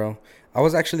 Yeah, bro. I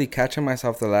was actually catching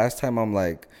myself the last time. I'm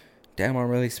like, damn, I'm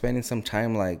really spending some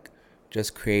time like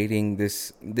just creating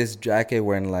this jacket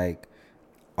when like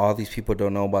all these people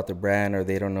don't know about the brand, or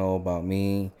they don't know about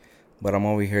me, but I'm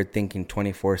over here thinking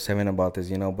 24/7 about this,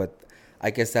 you know. But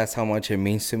I guess that's how much it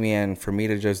means to me, and for me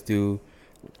to just do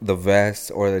the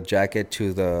vest or the jacket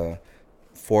to the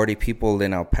 40 people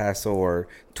in El Paso or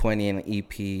 20 in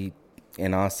EP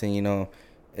in Austin, you know,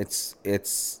 it's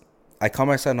I call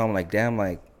myself and I'm like, damn,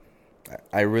 like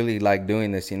I really like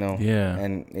doing this, you know.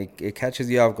 And it catches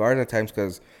you off guard at times,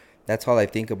 because that's all I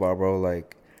think about, bro.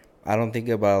 Like I don't think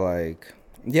about like,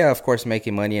 of course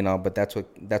making money and all, but that's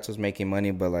what's making money.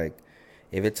 But like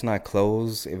if it's not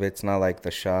clothes, if it's not like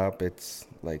the shop, it's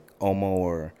like Omo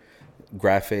or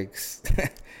graphics.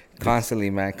 Constantly,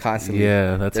 man, constantly.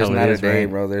 Yeah, that's how it is. There's not a day,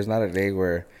 bro. There's not a day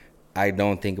where I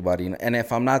don't think about it, you know. And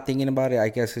if I'm not thinking about it, I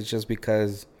guess it's just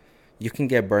because you can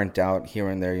get burnt out here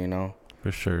and there, you know.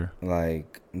 For sure.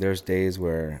 Like there's days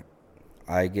where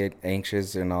I get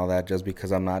anxious and all that just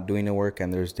because I'm not doing the work,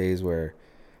 and there's days where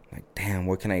like, damn,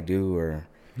 what can I do? Or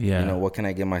you know, what can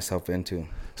I get myself into?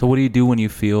 So what do you do when you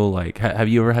feel like, have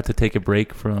you ever had to take a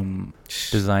break from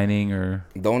designing? Or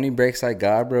the only breaks I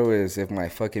got, bro, is if my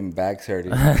fucking back's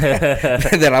hurting.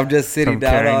 Then I'm just sitting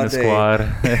down all day.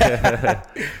 Squad.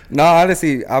 No,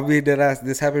 honestly, I'll be dead ass.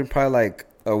 This happened probably like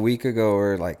a week ago,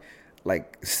 or like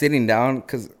sitting down,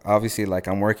 because obviously like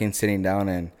I'm working sitting down,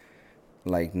 and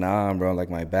like, nah, bro, like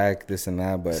my back, this and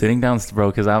that. But sitting down, bro,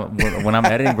 because when I'm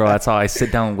editing, bro, that's how I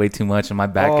sit down way too much, and my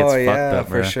back gets fucked up,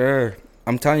 bro. For sure.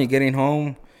 I'm telling you, getting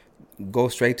home, go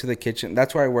straight to the kitchen.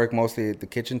 That's where I work mostly, at the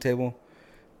kitchen table.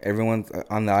 Everyone's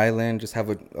on the island, just have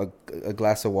a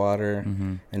glass of water,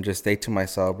 and just stay to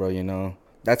myself, bro, you know.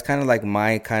 That's kind of like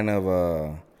my kind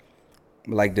of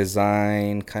like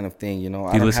design kind of thing, you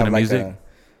know. Do you listen to music?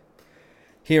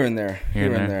 Here and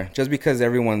there. Just because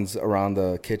everyone's around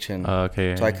the kitchen.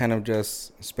 Okay. So I kind of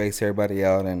just space everybody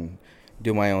out and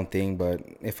do my own thing. But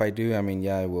if I do, I mean,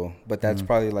 yeah, I will. But that's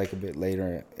probably like a bit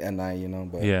later at night, you know.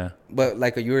 But yeah. But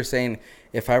like you were saying,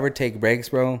 if I ever take breaks,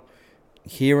 bro,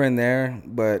 here and there,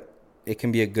 but it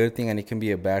can be a good thing and it can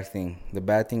be a bad thing. The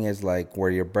bad thing is like where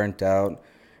you're burnt out,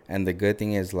 and the good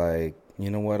thing is like, you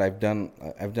know what, I've done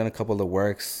a couple of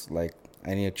works, like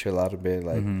I need to chill out a bit.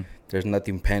 Like there's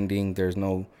nothing pending, there's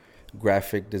no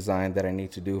graphic design that I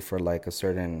need to do for like a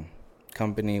certain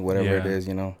company, whatever it is,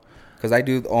 you know. Because I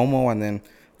do Omo, and then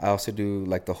I also do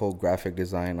like the whole graphic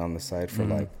design on the side for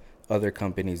like other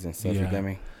companies and stuff. You get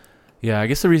me? Yeah, I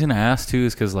guess the reason I asked too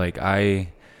is because like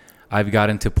I've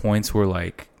gotten to points where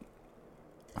like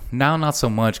now not so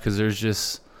much, because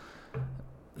there's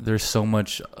so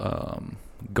much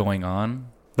going on.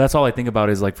 That's all I think about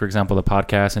is like, for example, the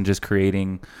podcast and just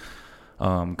creating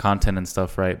content and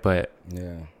stuff, right? But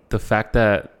the fact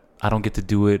that I don't get to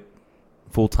do it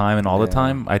full time and all the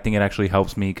time, I think it actually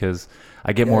helps me, because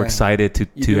I get more excited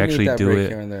to actually do it.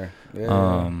 Here and there.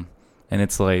 And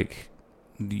it's like,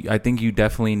 I think you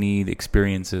definitely need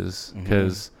experiences,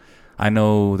 because I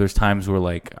know there's times where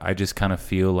like I just kind of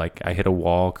feel like I hit a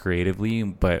wall creatively,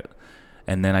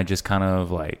 and then I just kind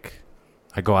of like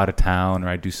I go out of town or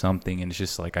I do something, and it's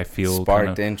just like I feel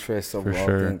sparked interest of all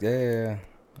things. Yeah.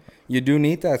 You do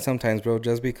need that sometimes, bro,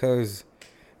 just because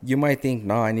you might think,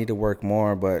 no, I need to work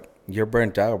more, but you're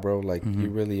burnt out, bro. Like you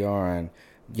really are, and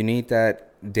you need that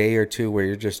day or two where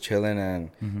you're just chilling, and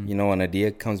you know, an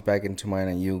idea comes back into mind,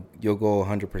 and you'll go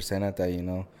 100% at that, you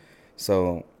know.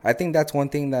 So I think that's one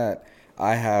thing that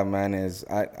I have, man, is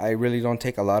I really don't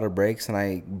take a lot of breaks, and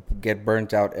I get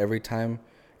burnt out every time.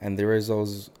 And there are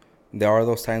those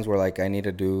times where like I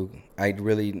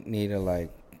really need to like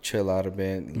chill out a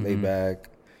bit, lay back,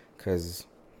 because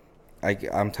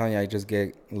I'm telling you, I just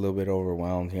get a little bit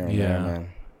overwhelmed here and there, man.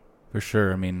 For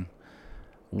sure. I mean,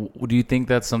 do you think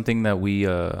that's something that we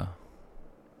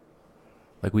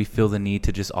feel the need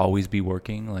to just always be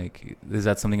working? Like, is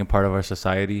that something a part of our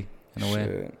society in a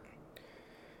way?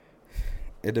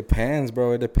 It depends,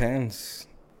 bro. It depends.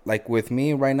 Like with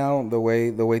me right now, the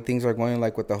way things are going,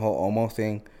 like with the whole Omo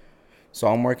thing. So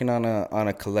I'm working on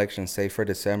a collection, say for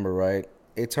December, right?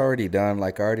 It's already done.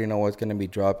 Like I already know what's gonna be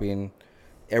dropping.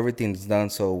 Everything's done.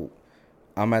 So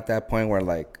I'm at that point where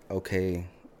like, okay,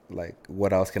 like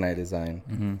what else can I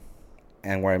design?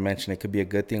 And where I mentioned it could be a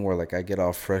good thing where like I get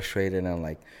all frustrated and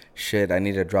like, shit, I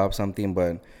need to drop something.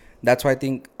 But that's why I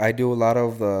think I do a lot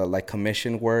of the like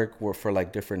commission work for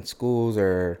like different schools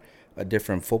or a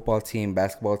different football team,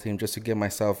 basketball team, just to get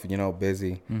myself, you know,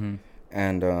 busy.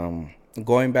 And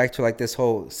going back to like this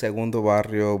whole Segundo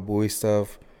Barrio, Bowie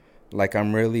stuff, like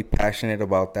I'm really passionate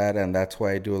about that, and that's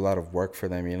why I do a lot of work for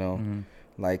them, you know.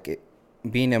 Like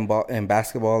being in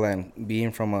basketball and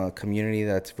being from a community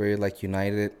that's very like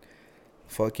united,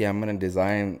 fuck yeah, I'm gonna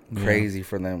design crazy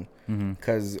for them.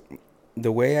 Because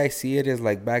the way I see it is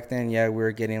like back then, we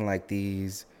were getting like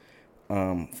these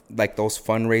like those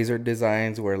fundraiser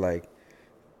designs where like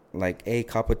hey,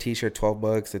 cop a t-shirt,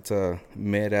 $12, it's a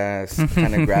mid-ass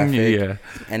kind of graphic.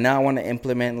 And now I want to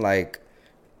implement like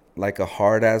a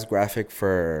hard-ass graphic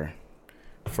for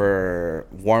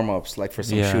warm-ups, like for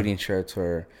some shooting shirts,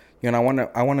 or you know,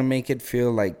 I want to make it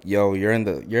feel like, yo, you're in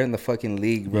the fucking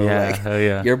league, bro.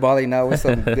 Like you're balling out with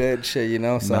some good shit, you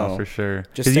know. So no, for sure.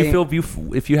 Because you feel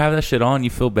if you have that shit on, you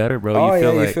feel better, bro.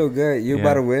 Oh, you feel good. You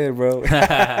about to win, bro.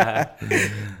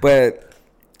 But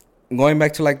going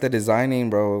back to like the designing,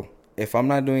 bro, if I'm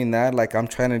not doing that, like I'm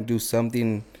trying to do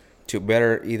something to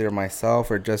better either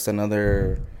myself or just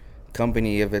another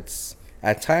company. If it's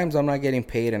at times I'm not getting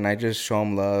paid and I just show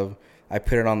them love, I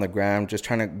put it on the gram, just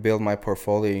trying to build my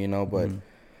portfolio, you know. But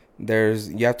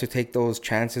you have to take those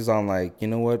chances on like, you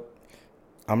know what,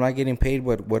 I'm not getting paid,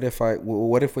 but what if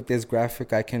with this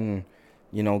graphic I can,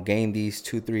 you know, gain these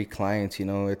 2-3 clients, you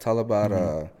know. It's all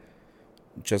about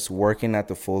just working at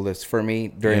the fullest for me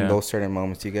during those certain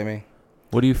moments. You get me?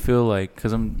 What do you feel like?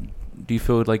 Do you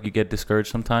feel like you get discouraged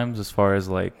sometimes, as far as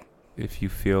like if you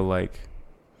feel like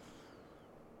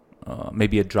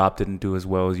maybe a drop didn't do as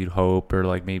well as you'd hope, or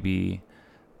like maybe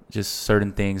just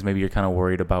certain things, maybe you're kind of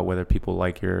worried about whether people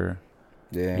like your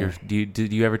do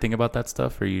you ever think about that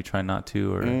stuff, or you try not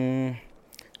to? Or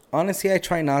honestly, I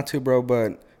try not to, bro,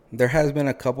 but there has been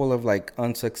a couple of like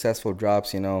unsuccessful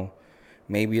drops, you know.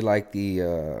 Maybe like the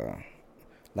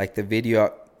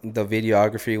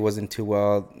videography wasn't too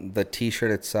well, the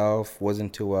t-shirt itself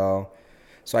wasn't too well,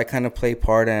 so I kind of play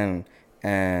part, and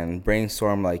and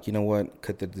brainstorm, like, you know what,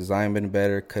 could the design been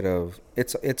better, could have,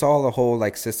 it's all a whole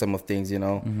like system of things, you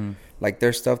know. Like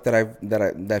there's stuff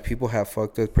that people have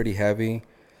fucked with pretty heavy,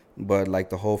 but like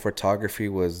the whole photography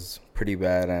was pretty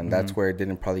bad, and that's where it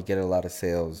didn't probably get a lot of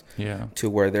sales. Yeah. To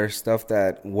where there's stuff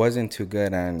that wasn't too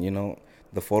good, and you know,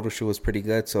 the photo shoot was pretty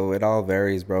good. So it all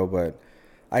varies, bro. But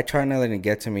I try not letting it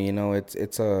get to me. You know,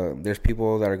 there's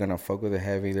people that are gonna fuck with it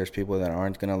heavy. There's people that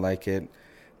aren't gonna like it.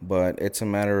 But it's a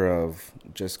matter of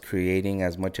just creating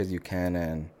as much as you can,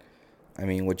 and I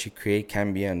mean, what you create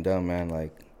can be undone, man.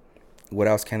 Like, what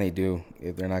else can they do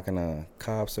if they're not gonna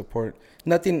support?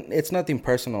 Nothing. It's nothing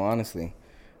personal, honestly.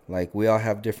 Like, we all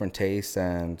have different tastes,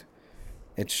 and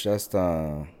it's just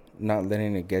not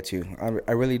letting it get you.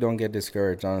 I really don't get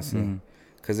discouraged, honestly,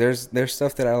 because there's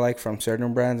stuff that I like from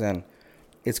certain brands, and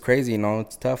it's crazy, you know.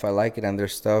 It's tough. I like it, and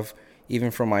there's stuff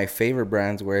even from my favorite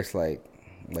brands where it's like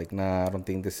nah, I don't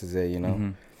think this is it, you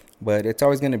know. But it's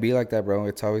always gonna be like that, bro.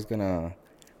 It's gonna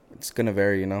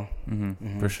vary, you know.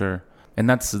 For sure. And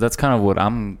that's kind of what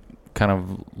I'm kind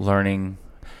of learning.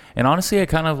 And honestly, I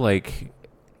kind of like,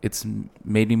 it's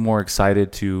made me more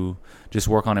excited to just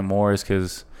work on it more, is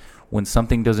because when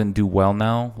something doesn't do well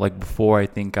now, like before, I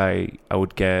think I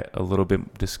would get a little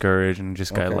bit discouraged and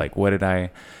just got like, what did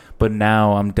I? But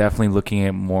now I'm definitely looking at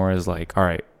it more as like, all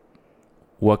right,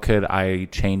 what could I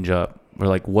change up? Or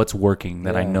like, what's working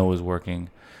that I know is working?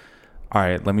 All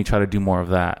right, let me try to do more of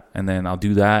that. And then I'll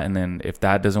do that. And then if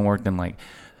that doesn't work, then like,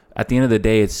 at the end of the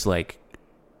day, it's like,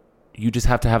 you just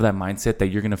have to have that mindset that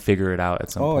you're going to figure it out at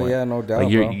some point. Oh, yeah, no doubt,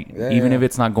 like bro. Even if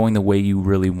it's not going the way you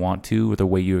really want to or the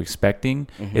way you're expecting,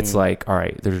 it's like, all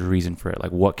right, there's a reason for it.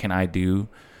 Like, what can I do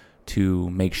to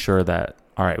make sure that,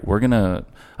 all right, we're going to,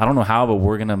 I don't know how, but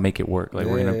we're going to make it work. Like,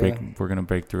 we're going to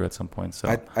break through at some point. So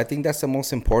I think that's the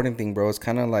most important thing, bro. It's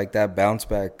kind of like that bounce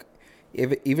back.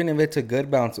 Even if it's a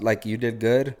good bounce, like you did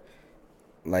good,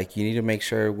 like you need to make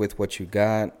sure with what you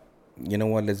got, you know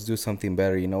what, let's do something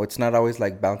better. You know, it's not always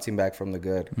like bouncing back from the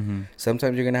good.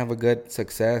 Sometimes you're going to have a good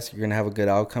success. You're going to have a good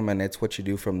outcome, and it's what you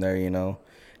do from there, you know.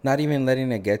 Not even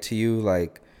letting it get to you,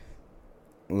 like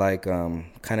kind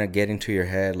of get into your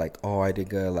head, like, oh, I did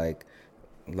good, like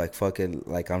fuck it,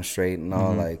 like I'm straight and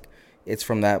all. Like, it's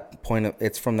from that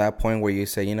point where you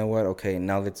say, you know what, okay,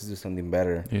 now let's do something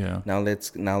better. Now let's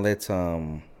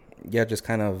just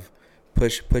kind of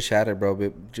push at it,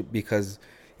 bro. Because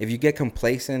if you get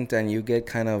complacent and you get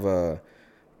kind of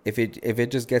if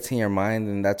it just gets in your mind,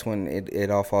 then that's when it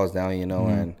all falls down, you know.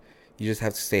 And you just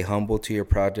have to stay humble to your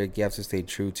project. You have to stay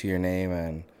true to your name,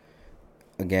 and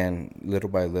again, little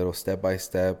by little, step by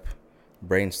step,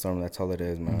 brainstorm. That's all it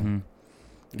is, man.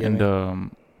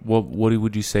 And what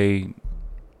would you say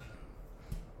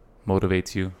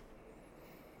motivates you?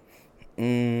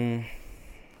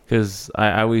 Because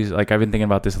I always, like, I've been thinking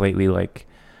about this lately. Like,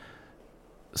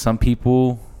 some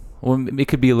people, well, it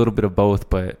could be a little bit of both,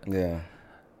 but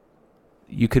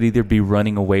you could either be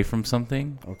running away from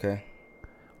something,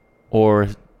 or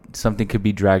something could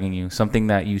be dragging you. Something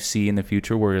that you see in the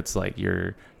future where it's like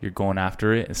you're going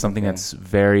after it. It's something that's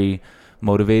very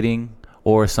motivating,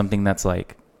 or something that's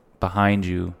like behind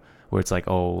you where it's like,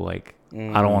 oh, like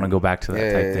I don't want to go back to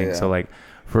that type thing. So like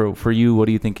for you, what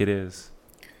do you think it is?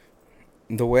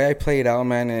 The way I play it out,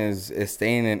 man, is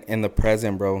staying in the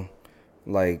present, bro.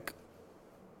 Like,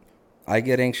 I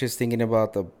get anxious thinking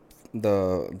about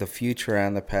the future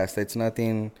and the past. It's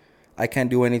nothing. I can't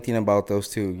do anything about those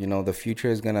two. You know, the future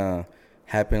is gonna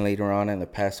happen later on, and the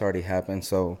past already happened.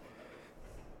 So,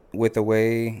 with the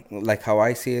way, like how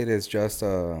I see it, is just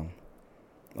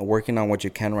working on what you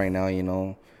can right now. You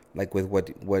know, like with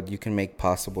what you can make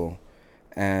possible,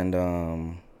 and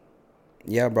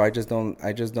yeah, bro. I just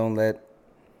don't let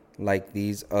like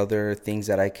these other things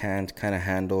that I can't kind of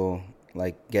handle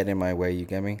like get in my way. You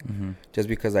get me? Just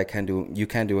because you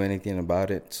can't do anything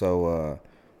about it. So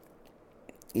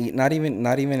not even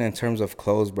in terms of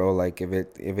clothes, bro. Like if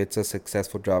it's a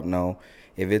successful job, no.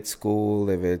 If it's school,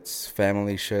 if it's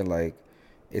family shit, like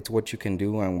it's what you can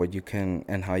do and what you can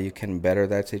and how you can better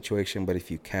that situation. But if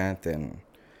you can't, then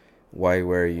why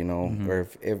worry, you know? Or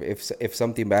if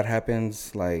something bad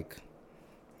happens, like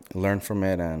learn from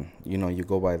it, and you know, you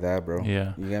go by that, bro.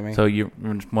 Yeah, you get me? So you're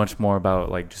much more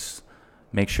about like just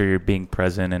make sure you're being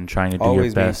present and trying to do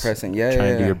always your best. Being present.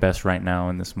 To do your best right now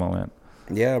in this moment.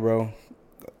 Yeah, bro.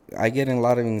 I get in a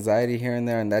lot of anxiety here and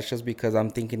there, and that's just because I'm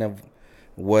thinking of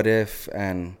what if,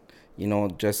 and you know,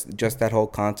 just that whole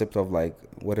concept of like,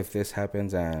 what if this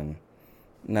happens? And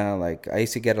now, like, I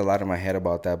used to get a lot in my head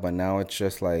about that, but now it's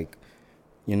just like,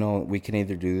 you know, we can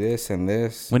either do this and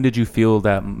this. When did you feel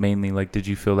that mainly? Like, did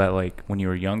you feel that like when you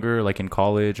were younger, like in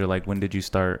college, or like when did you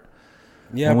start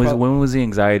Yeah. When was the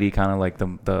anxiety kind of like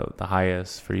the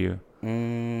highest for you?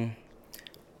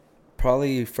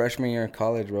 Probably freshman year in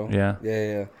college, bro. Yeah.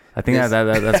 Yeah. I think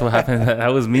that's what happened.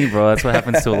 That was me, bro. That's what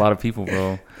happens to a lot of people,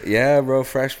 bro. Yeah, bro.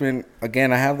 Freshman.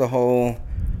 Again, I have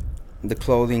the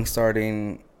clothing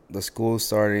starting, the school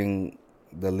starting,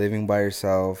 the living by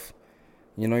yourself.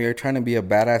 You know, you're trying to be a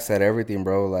badass at everything,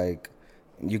 bro. Like,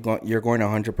 you're going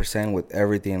 100% with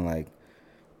everything, like.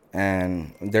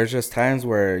 And there's just times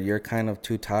where you're kind of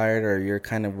too tired or you're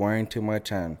kind of worrying too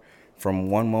much, and from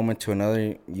one moment to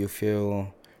another, you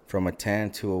feel from a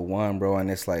 10 to a 1, bro.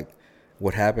 And it's like,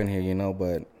 what happened here, you know?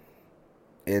 But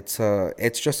it's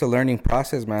just a learning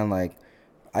process, man. Like,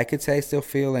 I could say I still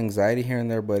feel anxiety here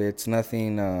and there, but it's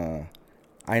nothing.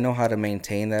 I know how to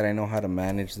maintain that. I know how to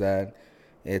manage that.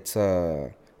 It's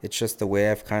just the way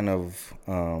I've kind of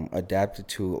adapted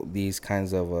to these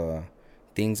kinds of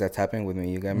things that's happening with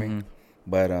me. You get me? Mm-hmm.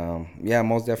 But yeah,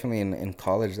 most definitely in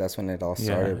college, that's when it all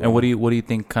started. Yeah. And what do you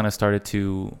think kind of started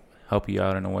to help you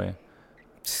out in a way?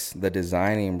 The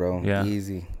designing, bro. Yeah.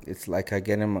 Easy. It's like I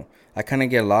kind of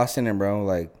get lost in it, bro.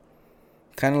 Like,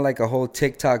 kind of like a whole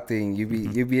TikTok thing. You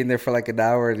be in there for like an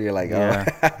hour, and you're like, yeah.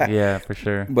 oh. Yeah, for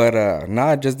sure. But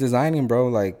just designing, bro.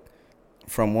 Like,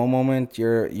 from one moment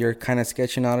you're kind of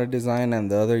sketching out a design, and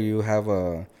the other you have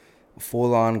a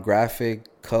full on graphic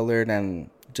colored, and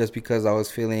just because I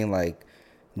was feeling like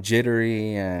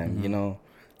jittery and you know,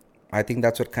 I think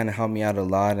that's what kind of helped me out a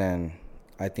lot, and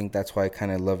I think that's why I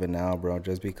kind of love it now, bro.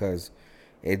 Just because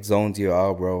it zones you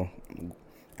out, bro.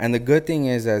 And the good thing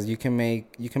is, as you can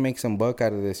make some buck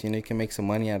out of this. You know, you can make some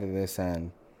money out of this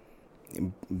and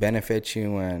benefit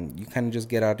you, and you kind of just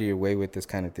get out of your way with this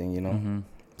kind of thing, you know.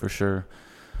 For sure.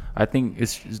 I think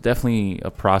it's definitely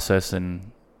a process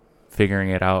in figuring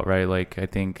it out, right? Like, I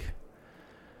think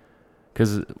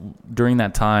because during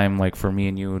that time, like for me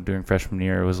and you during freshman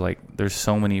year, it was like there's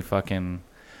so many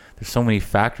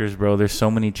factors, bro. There's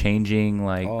so many changing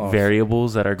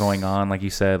variables that are going on. Like you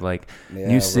said, like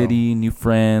new city, new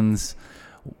friends.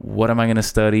 What am I gonna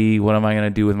study? What am I gonna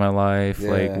do with my life?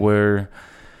 Yeah. Like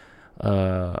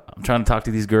I'm trying to talk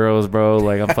to these girls, bro.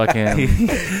 Like I'm fucking.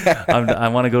 I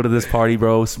want to go to this party,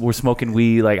 bro. We're smoking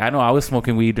weed. Like I know I was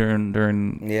smoking weed during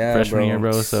freshman year,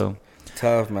 bro. So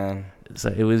tough, man. So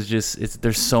it was just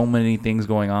there's so many things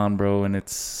going on, bro, and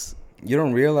it's you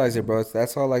don't realize it, bro.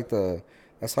 That's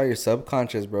all your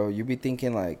subconscious, bro. You be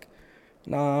thinking like,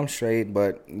 nah, I'm straight,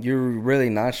 but you're really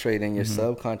not straight in your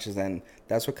subconscious, and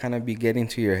that's what kind of be getting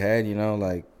to your head, you know,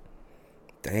 like,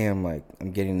 damn, like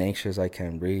I'm getting anxious, I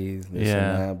can't breathe, this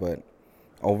and that. But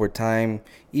over time,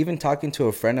 even talking to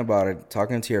a friend about it,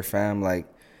 talking to your fam, like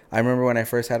I remember when I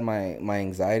first had my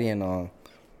anxiety and all,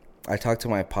 I talked to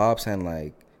my pops and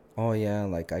like, oh yeah,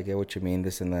 like I get what you mean,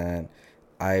 this and that.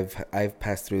 I've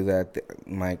passed through that.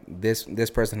 This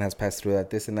person has passed through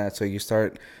that, this and that. So you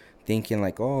start thinking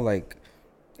like, oh, like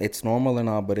it's normal and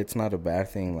all, but it's not a bad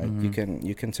thing. Like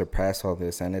you can surpass all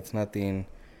this, and it's nothing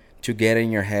to get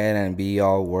in your head and be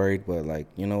all worried. But like,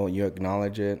 you know, you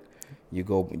acknowledge it, you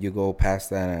go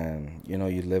past that, and you know,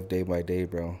 you live day by day,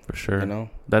 bro. For sure. You know,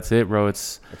 that's it, bro.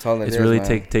 It's all it's really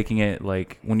man. Taking it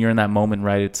like when you're in that moment,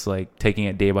 right? It's like taking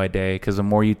it day by day, because the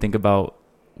more you think about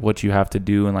what you have to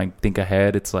do and like think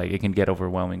ahead, it's like it can get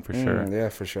overwhelming for sure. Yeah,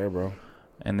 for sure, bro.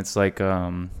 And it's like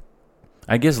I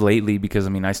guess lately, because I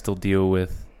mean I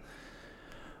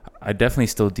definitely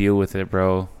still deal with it,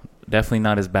 bro. Definitely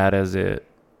not as bad as it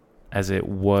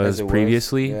was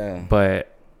previously,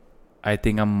 but I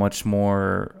think I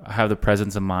have the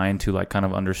presence of mind to like kind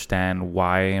of understand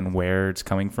why and where it's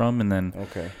coming from. And then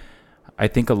I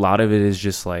think a lot of it is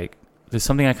just like there's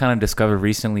something I kind of discovered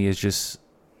recently is just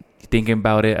thinking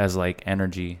about it as like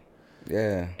energy.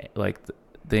 Yeah. Like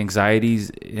the anxieties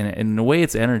in a way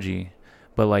it's energy,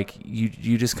 but like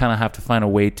you just kind of have to find a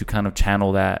way to kind of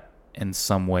channel that in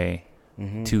some way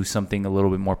to something a little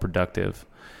bit more productive.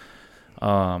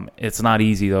 It's not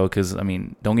easy though, because I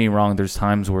mean, don't get me wrong, there's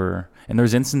times where, and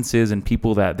there's instances and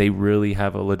people that they really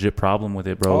have a legit problem with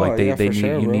it, bro. Like you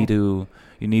need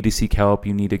to seek help.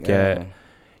 You need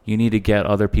to get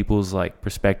other people's like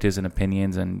perspectives and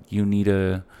opinions, and you need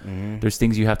to there's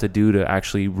things you have to do to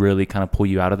actually really kind of pull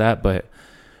you out of that. But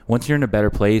once you're in a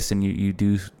better place and you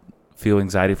do feel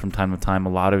anxiety from time to time, a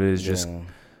lot of it is just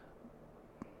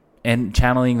and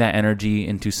channeling that energy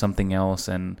into something else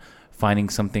and finding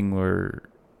something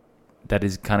that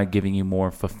is kind of giving you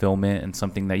more fulfillment and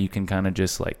something that you can kind of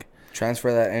just like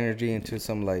transfer that energy into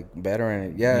some like better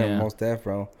energy. Yeah, most def,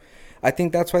 bro. I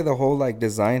think that's why the whole like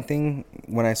design thing,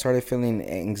 when I started feeling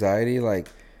anxiety, like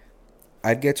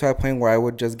I'd get to a point where I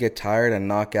would just get tired and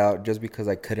knock out just because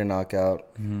I couldn't knock out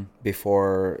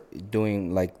before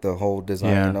doing like the whole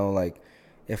design. You know, like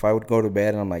if I would go to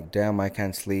bed and I'm like, damn, I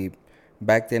can't sleep.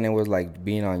 Back then it was like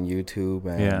being on YouTube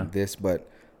and this, but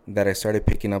that I started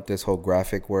picking up this whole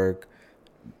graphic work,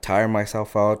 tire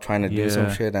myself out trying to do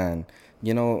some shit, and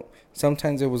you know,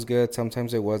 sometimes it was good,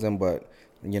 sometimes it wasn't, but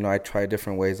you know, I tried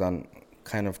different ways on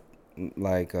kind of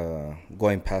like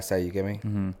going past that. You get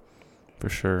me? For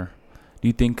sure. Do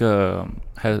you think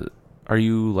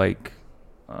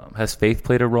has faith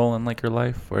played a role in like your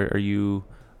life, or are you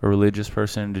a religious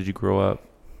person? Did you grow up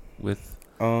with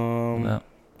that?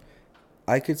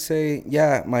 I could say,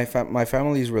 yeah, my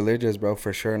family's religious, bro,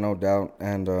 for sure, no doubt.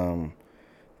 And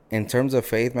in terms of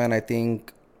faith, man, I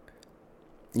think,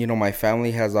 you know, my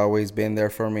family has always been there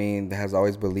for me, has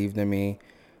always believed in me,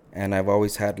 and I've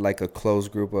always had like a close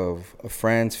group of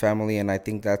friends, family, and I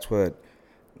think that's what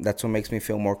makes me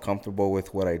feel more comfortable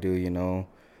with what I do, you know.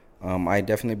 I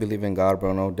definitely believe in God,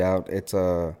 bro, no doubt. It's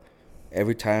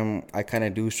every time I kind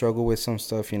of do struggle with some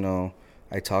stuff, you know,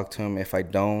 I talk to him. If I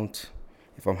don't,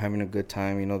 if I'm having a good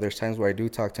time, you know, there's times where I do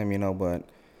talk to him, you know, but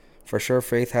for sure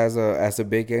faith has a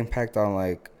big impact on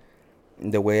like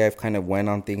the way I've kind of went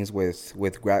on things with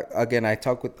again, I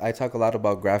talk a lot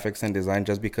about graphics and design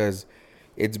just because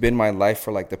it's been my life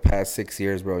for like the past 6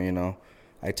 years, bro, you know.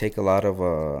 I take a lot of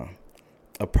a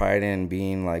pride in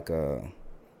being like a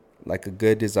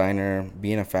good designer,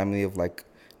 being a family of like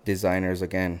designers.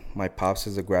 Again, my pops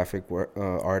is a graphic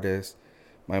artist,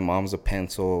 my mom's a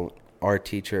pencil art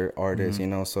teacher, artist, you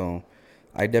know, so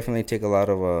I definitely take a lot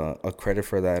of a credit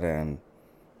for that. And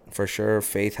for sure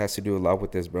faith has to do a lot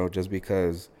with this, bro, just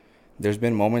because there's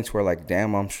been moments where like,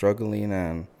 damn, I'm struggling,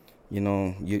 and you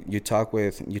know, you talk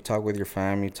with your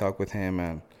fam, you talk with him,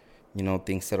 and you know,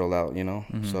 things settle out, you know.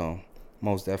 So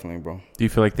most definitely, bro. Do you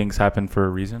feel like things happen for a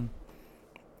reason?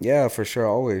 Yeah, for sure,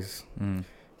 always.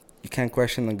 You can't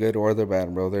question the good or the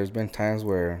bad, bro. There's been times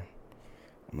where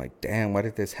I'm like, damn, why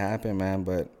did this happen, man?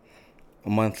 But a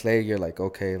month later, you're like,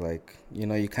 okay, like, you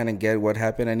know, you kind of get what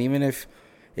happened. And even if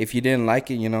you didn't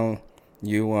like it, you know,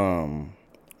 you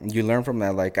learn from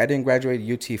that. Like, I didn't graduate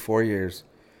UT 4 years.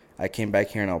 I came back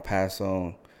here in El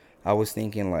Paso. I was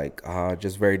thinking like,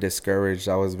 just very discouraged.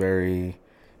 I was very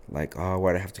like,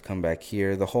 why'd I have to come back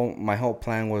here? My whole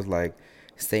plan was like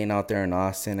staying out there in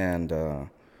Austin and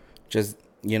just,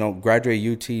 you know, graduate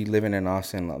UT, living in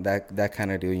Austin, that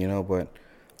kind of deal, you know. But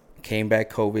came back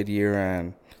COVID year,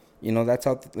 and you know, that's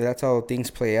how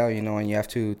things play out, you know, and you have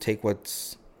to take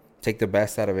the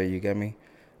best out of it, you get me?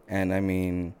 And I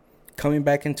mean, coming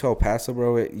back into El Paso,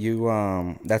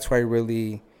 bro, that's why I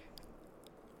really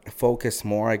focus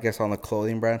more, I guess, on the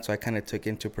clothing brand. So I kind of took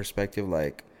into perspective,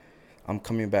 like, I'm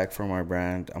coming back for my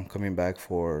brand, I'm coming back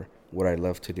for what I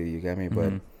love to do, you get me?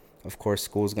 But of course,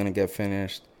 school's gonna get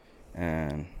finished,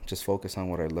 and just focus on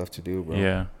what I love to do, bro.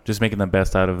 Yeah, just making the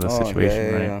best out of the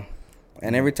situation, right? Yeah.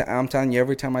 And every time, I'm telling you,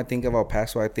 every time I think of El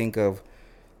Paso, I think of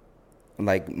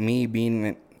like me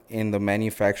being in the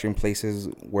manufacturing places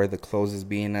where the clothes is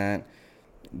being at,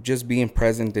 just being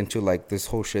present into like this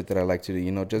whole shit that I like to do,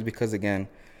 you know. Just because, again,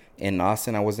 in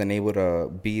Austin, I wasn't able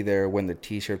to be there when the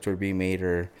t-shirts were being made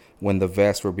or when the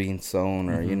vests were being sewn,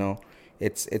 or you know,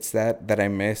 it's that I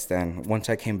missed. And once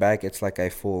I came back, it's like I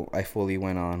fully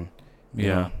went on.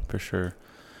 Yeah, know? For sure.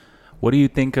 What do you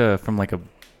think from like a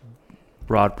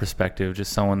broad perspective,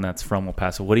 just someone that's from El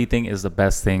Paso, what do you think is the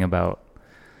best thing about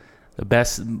the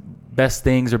best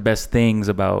things or best thing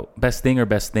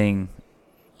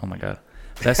oh my god,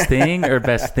 best thing or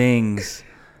best things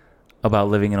about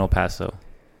living in El Paso?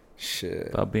 Shit,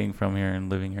 about being from here and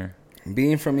living here.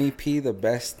 Being from EP, the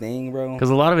best thing, bro, because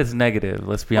a lot of it's negative,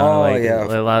 let's be honest.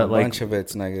 A bunch of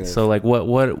it's negative. So like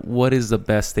what is the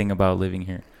best thing about living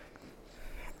here?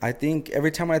 I think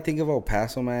every time I think of El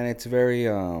Paso, man, it's very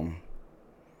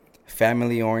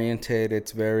family oriented.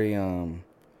 It's very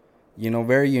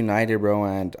very united, bro.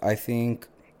 And I think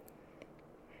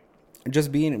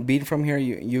just being from here,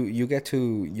 you get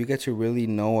to really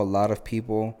know a lot of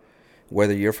people.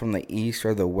 Whether you're from the east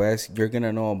or the west, you're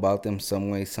gonna know about them some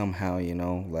way, somehow, you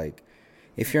know. Like,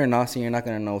 if you're in Austin, you're not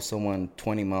gonna know someone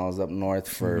 20 miles up north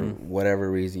for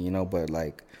whatever reason, you know. But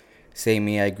like, say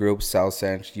me, I grew up South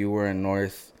Central, you were in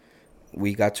North.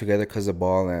 We got together because of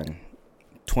ball, and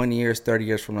 20 years, 30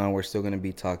 years from now, we're still going to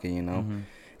be talking, you know?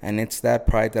 And it's that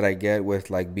pride that I get with,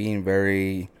 like, being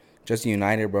very just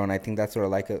united, bro. And I think that's what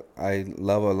I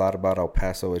love a lot about El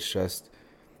Paso. It's just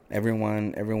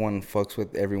everyone fucks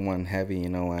with everyone heavy, you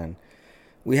know? And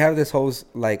we have this whole,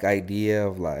 like, idea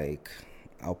of, like,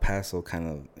 El Paso kind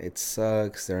of, it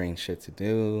sucks. There ain't shit to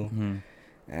do.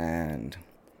 And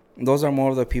those are more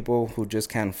of the people who just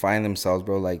can't find themselves,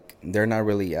 bro. Like, they're not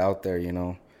really out there, you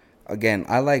know. Again,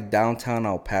 I like downtown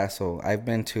El Paso. I've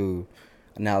been to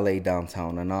an LA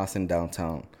downtown, an Austin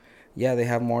downtown. Yeah, they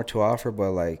have more to offer,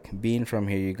 but like being from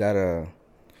here, you gotta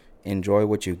enjoy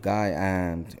what you got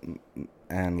and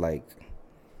like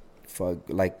fuck,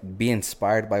 like be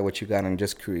inspired by what you got and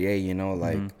just create, you know,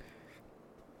 like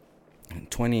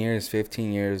 20 years,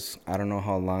 15 years, I don't know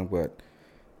how long, but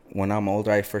when I'm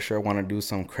older, I for sure want to do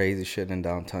some crazy shit in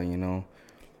downtown, you know.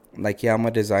 Like, yeah, I'm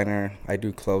a designer, I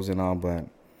do clothes and all, but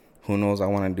who knows, I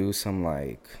want to do some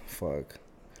like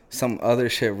some other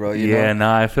shit, bro. You know?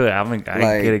 No, I feel it.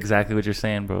 I get exactly what you're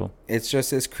saying, bro. It's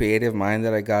just this creative mind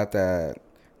that I got that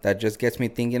just gets me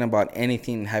thinking about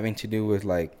anything having to do with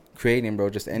like creating, bro.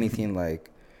 Just anything. Like,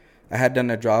 I had done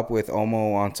a job with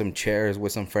Omo on some chairs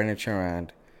with some furniture,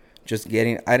 and just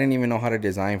getting, I didn't even know how to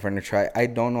design furniture. I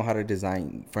don't know how to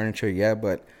design furniture yet,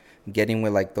 but getting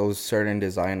with like those certain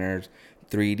designers,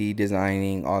 3D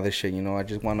designing, all this shit, you know. I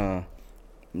just want to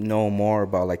know more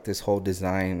about like this whole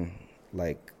design,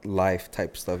 like life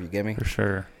type stuff. You get me? For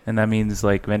sure. And that means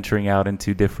like venturing out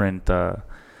into different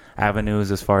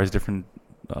avenues as far as different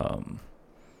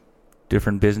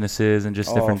businesses and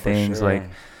just different things. Sure. Like,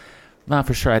 not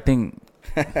for sure. I think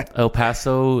El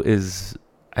Paso is,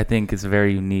 I think it's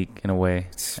very unique in a way.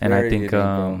 And I think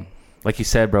unique, like you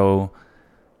said, bro,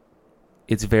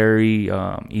 it's very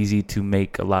easy to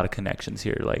make a lot of connections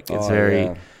here. Like, it's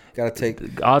very gotta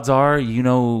take, odds are, you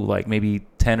know, like maybe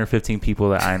 10 or 15 people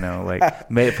that I know, like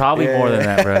probably more than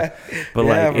that, bro. But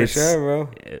like, it's sure, bro.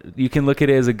 You can look at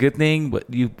it as a good thing,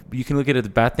 but you can look at it as a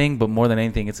bad thing, but more than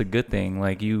anything, it's a good thing.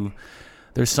 Like,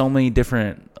 there's so many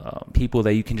different people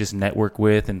that you can just network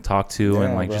with and talk to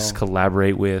and like, bro, just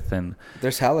collaborate with. And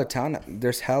there's hella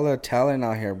talent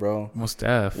out here, bro. Most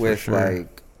def, with for sure.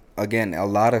 Like, again, a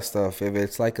lot of stuff. If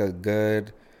it's like a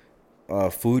good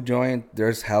food joint,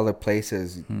 there's hella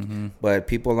places, but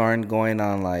people aren't going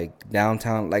on like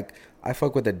downtown. Like, I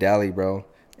fuck with the deli, bro,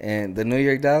 and the New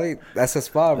York deli, that's a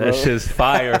spot, bro. That's just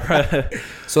fire, bro.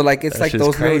 So like, it's like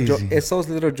those those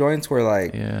little joints where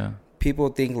like, people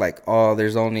think like, oh,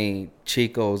 there's only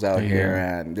Chicos out here,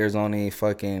 and there's only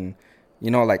fucking, you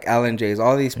know, like Allen J's,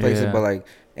 all these places, but like,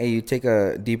 hey, you take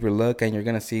a deeper look and you're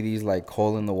gonna see these like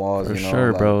hole in the walls. For you know,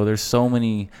 sure, like, bro. There's so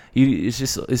many.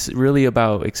 It's really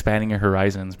about expanding your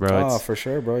horizons, bro. Oh, for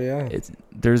sure, bro. Yeah.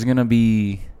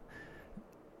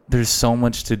 There's so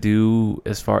much to do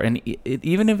as far, and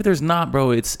even if there's not,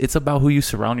 bro, it's about who you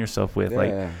surround yourself with. Yeah.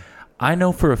 Like, I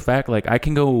know for a fact, like, I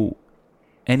can go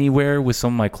anywhere with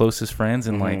some of my closest friends,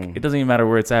 and like, it doesn't even matter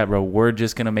where it's at, bro. We're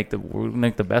just gonna make the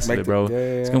best of it, bro.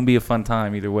 It's gonna be a fun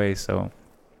time either way. So.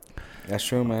 That's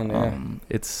true, man. Yeah.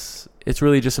 It's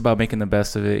really just about making the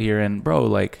best of it here, and bro,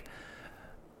 like,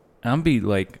 I'm being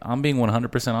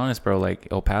 100% honest, bro. Like,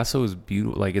 El Paso is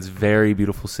beautiful. Like, it's very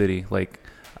beautiful city. Like,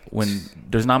 when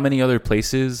there's not many other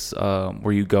places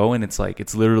where you go, and it's like,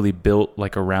 it's literally built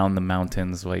like around the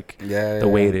mountains, like the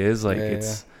way it is. Like,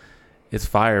 it's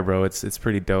fire, bro. It's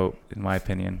pretty dope in my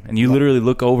opinion. And you literally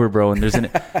look over, bro, and there's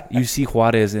you see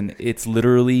Juarez, and it's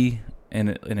literally in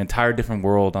an entire different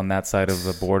world on that side of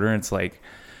the border. And it's like,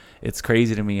 it's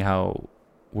crazy to me how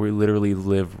we literally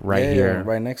live right here,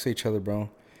 right next to each other, bro.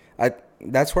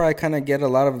 That's where I kind of get a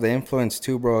lot of the influence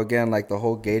too, bro. Again, like the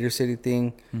whole Gator City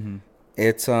thing.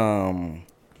 It's I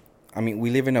mean, we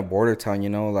live in a border town, you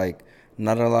know. Like,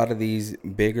 not a lot of these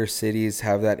bigger cities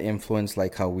have that influence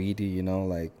like how we do, you know.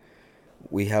 Like,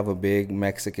 we have a big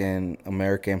Mexican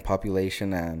American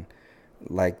population, and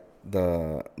like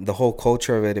the whole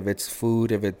culture of it, if it's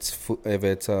food, if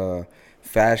it's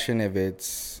fashion, if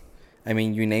it's, I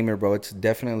mean, you name it, bro, it's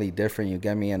definitely different. You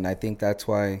get me? And I think that's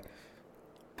why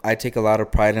I take a lot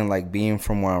of pride in like being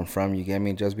from where I'm from. You get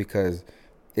me? Just because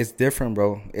it's different,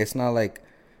 bro. It's not like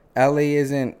LA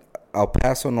isn't El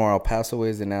Paso, nor El Paso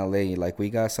is in LA. Like, we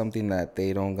got something that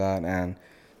they don't got, and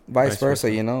vice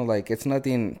versa, you know. Like, it's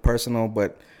nothing personal,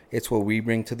 but it's what we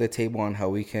bring to the table on how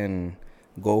we can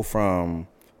go from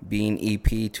being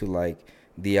EP to like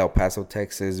the El Paso,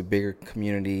 Texas bigger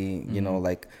community, you know,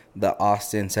 like the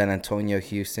Austin, San Antonio,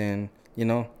 Houston, you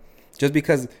know. Just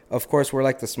because, of course, we're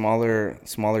like the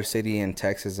smaller city in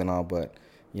Texas and all, but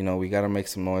you know, we gotta make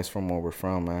some noise from where we're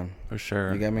from, man. For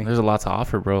sure. You get me? There's a lot to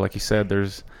offer, bro. Like you said,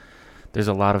 there's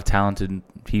a lot of talented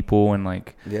people, and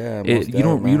like, you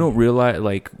don't realize,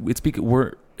 like, it's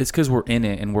because we're in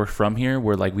it and we're from here,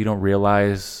 where like we don't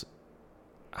realize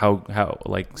how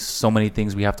like so many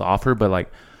things we have to offer. But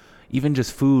like, even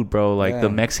just food, bro. Like the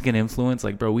Mexican influence,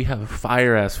 like, bro, we have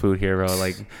fire ass food here, bro.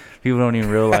 Like people don't even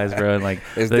realize, bro. And like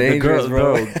the girls,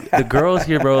 bro, the girls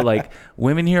here, bro. Like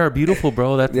women here are beautiful,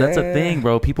 bro. That's a thing,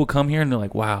 bro. People come here and they're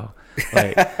like, wow,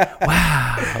 like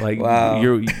wow, like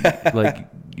you're like.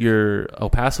 Your El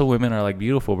Paso women are like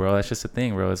beautiful, bro. That's just a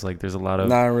thing, bro. It's like there's a lot of.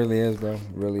 No, it really is, bro. It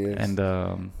really is. And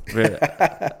they're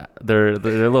a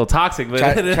little toxic, but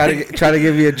try to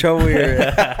give you a trouble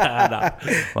here. I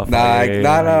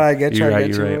get you. I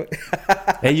get you. Right.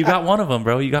 Hey, you got one of them,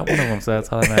 bro. You got one of them, so that's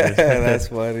all that matters. That's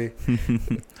funny.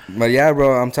 But yeah,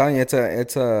 bro, I'm telling you, it's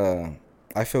a.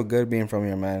 I feel good being from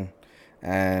here, man,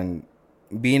 and.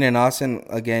 Being in Austin,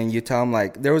 again, you tell them,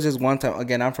 like, there was this one time,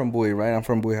 again, I'm from Bowie, right? I'm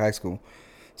from Bowie High School.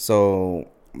 So,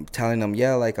 I'm telling them,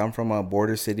 yeah, like, I'm from a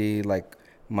border city. Like,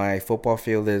 my football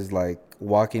field is, like,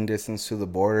 walking distance to the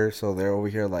border. So, they're over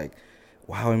here, like,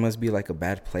 wow, it must be, like, a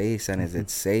bad place. And is it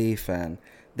safe? And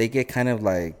they get kind of,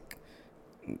 like,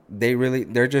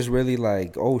 they're just really,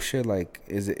 like, oh, shit, like,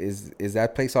 is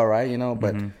that place all right, you know?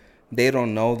 But they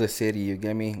don't know the city, you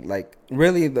get me? Like,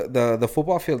 really, the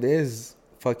football field is...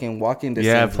 fucking walking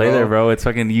distance. Yeah, play there, bro. It's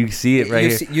fucking, you see it right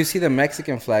here. You see the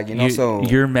Mexican flag, you know. So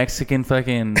your Mexican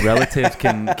fucking relatives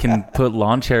can put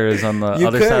lawn chairs on the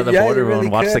other side of the border, bro,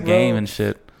 and watch the game and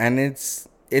shit. And it's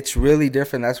really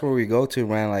different. That's where we go to,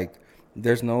 man. Like,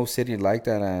 there's no city like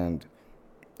that, and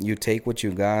you take what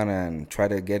you got and try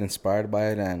to get inspired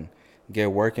by it and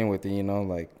get working with it. You know,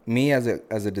 like me as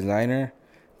a designer.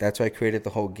 That's why I created the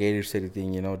whole Gator City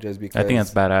thing. You know, just because I think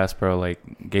that's badass, bro.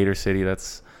 Like Gator City,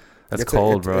 that's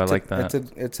cold, bro. I like that.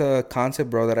 It's a concept,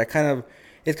 bro, that I kind of...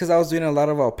 It's because I was doing a lot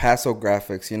of El Paso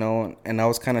graphics, you know, and I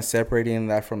was kind of separating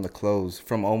that from the clothes,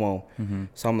 from Omo. Mm-hmm.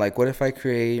 So I'm like, what if I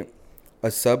create a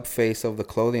sub-face of the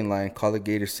clothing line, call it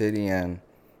Gator City, and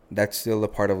that's still a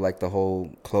part of, like, the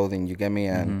whole clothing, you get me?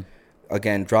 And,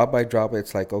 again, drop by drop,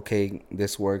 it's like, okay,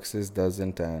 this works, this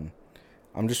doesn't, and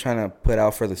I'm just trying to put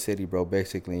out for the city, bro,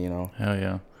 basically, you know? Hell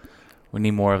yeah. We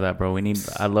need more of that, bro.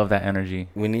 I love that energy.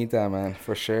 We need that, man,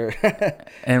 for sure.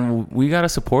 And we got to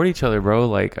support each other, bro.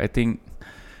 Like, I think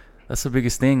that's the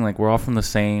biggest thing. Like, we're all from the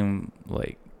same,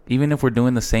 like, even if we're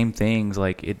doing the same things,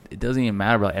 like, it doesn't even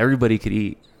matter, bro. Everybody could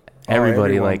eat.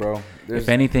 Everybody, everyone, like, bro. If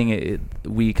anything,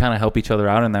 we kind of help each other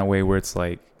out in that way where it's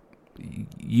like,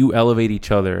 you elevate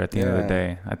each other at the end of the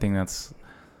day. I think that's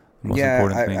the most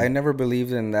important thing. I never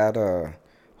believed in that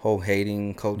whole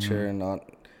hating culture and not...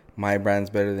 my brand's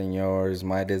better than yours,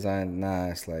 my design. Nah,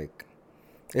 it's like,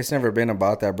 it's never been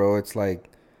about that, bro. It's like,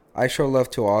 I show love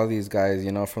to all these guys,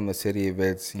 you know, from the city. If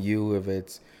it's you, if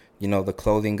it's, you know, the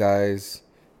clothing guys,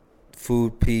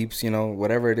 food peeps, you know,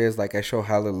 whatever it is, like, I show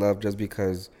hella love just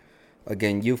because,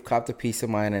 again, you've copped a piece of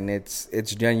mine and it's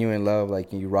genuine love.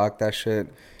 Like, you rock that shit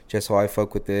just so I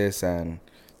fuck with this. And,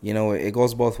 you know, it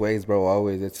goes both ways, bro,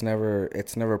 always. It's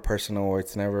never personal, or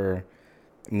it's never...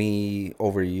 me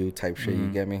over you type shit, you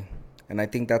get me? And I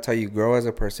think that's how you grow as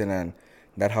a person, and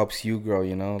that helps you grow,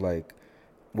 you know, like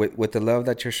with the love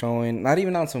that you're showing, not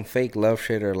even on some fake love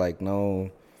shit or like no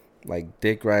like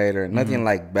dick right or nothing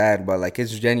like bad, but like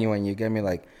it's genuine, you get me?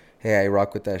 Like, hey, I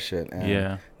rock with that shit,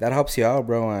 and that helps you out,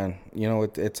 bro. And you know,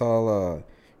 it's all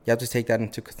you have to take that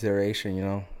into consideration, you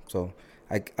know. So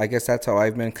I guess that's how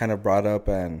I've been kind of brought up,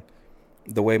 and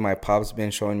the way my pop's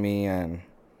been showing me, and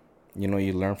you know,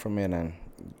 you learn from it, and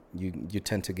you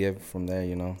tend to give from there,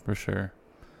 you know. For sure.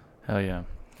 Hell yeah.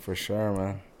 For sure,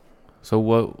 man. So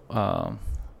what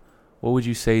would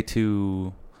you say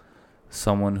to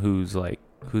someone who's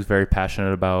very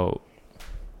passionate about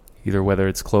either whether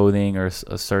it's clothing or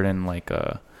a certain like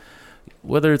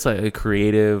whether it's like a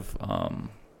creative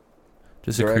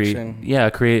just direction.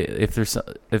 create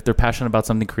if they're passionate about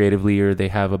something creatively, or they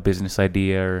have a business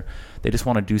idea, or they just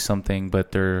want to do something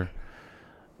but they're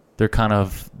kind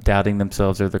of doubting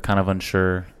themselves, or they're kind of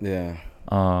unsure. Yeah.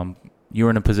 You were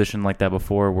in a position like that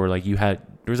before, where like there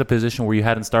was a position where you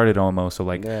hadn't started almost. So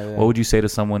like, what would you say to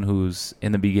someone who's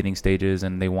in the beginning stages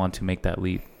and they want to make that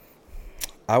leap?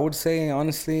 I would say,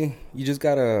 honestly, you just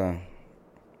have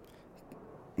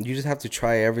to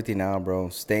try everything out, bro.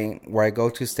 Staying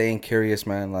curious,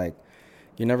 man. Like,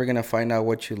 you're never going to find out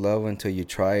what you love until you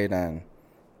try it. And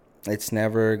it's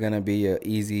never going to be an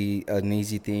easy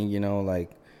thing, you know,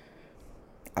 like,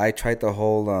 I tried the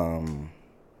whole,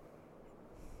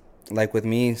 like with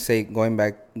me, say going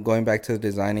back to the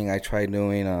designing, I tried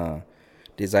doing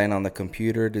design on the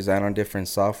computer, design on different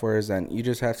softwares, and you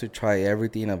just have to try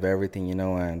everything, you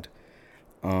know, and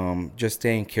just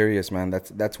staying curious, man.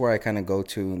 That's where I kind of go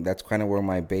to. That's kind of where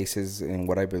my base is and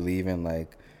what I believe in.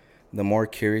 Like, the more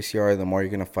curious you are, the more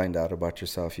you're gonna find out about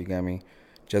yourself. You get me?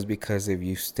 Just because if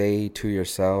you stay to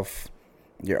yourself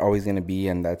you're always gonna be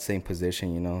in that same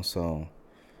position, you know. So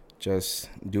just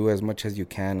do as much as you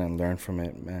can and learn from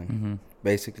it, man. Mm-hmm.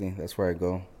 Basically, that's where I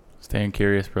go. Staying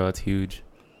curious, bro. That's huge.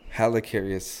 Hella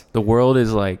curious. The world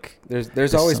is like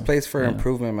there's always place for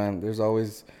improvement, man. There's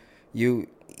always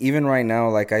even right now,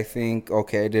 like I think,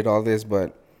 okay, I did all this,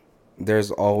 but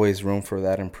there's always room for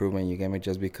that improvement. You get me?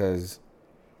 Just because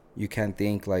you can't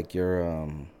think like you're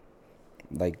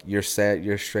set,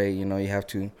 you're straight. You know, you have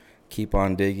to keep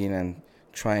on digging and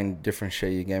trying different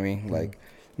shit. You get me? Mm-hmm. Like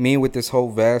me with this whole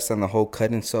vest and the whole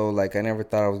cut and sew. Like I never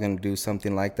thought I was gonna do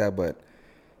something like that, but.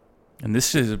 And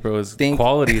this shit, bro,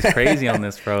 quality is crazy on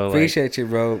this, bro. Appreciate you,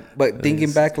 bro. But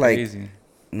thinking back, crazy. Like,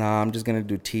 nah, I'm just gonna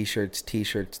do t-shirts,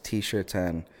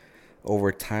 and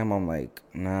over time, I'm like,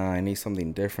 nah, I need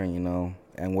something different, you know.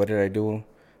 And what did I do?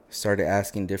 Started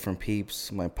asking different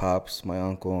peeps, my pops, my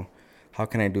uncle, how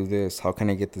can I do this? How can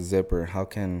I get the zipper? How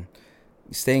can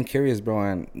staying curious, bro?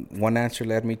 And one answer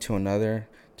led me to another,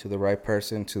 to the right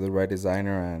person, to the right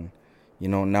designer, and you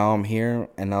know, now I'm here,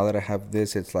 and now that I have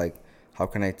this, it's like, how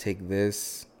can I take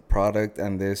this product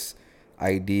and this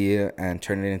idea and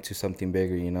turn it into something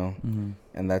bigger, you know? Mm-hmm.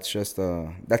 And that's just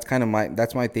that's kind of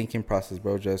my thinking process,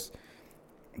 bro. Just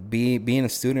being a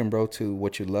student, bro, to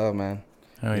what you love, man.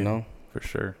 Oh, you know, for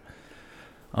sure.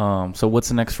 So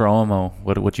what's next for Omo?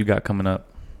 What you got coming up?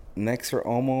 Next for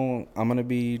Omo, I'm gonna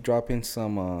be dropping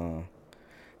some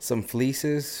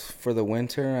fleeces for the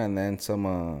winter, and then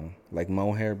some like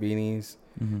mohair beanies.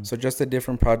 Mm-hmm. So just a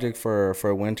different project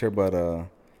for winter, but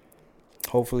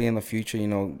hopefully in the future, you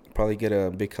know, probably get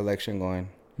a big collection going.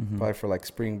 Mm-hmm. Probably for like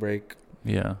spring break.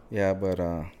 Yeah, but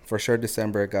for sure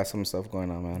December, got some stuff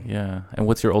going on, man. Yeah. And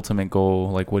what's your ultimate goal?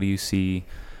 Like, what do you see?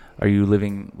 Are you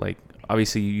living, like,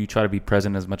 obviously you try to be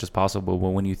present as much as possible, but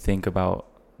when you think about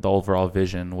the overall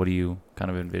vision, what do you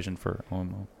kind of envision for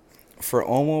Omo? For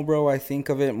Omo, bro, I think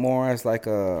of it more as like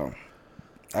I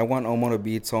want Omo to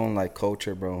be its own like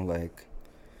culture, bro. Like,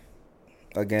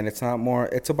 again, it's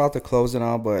about the clothes and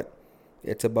all, but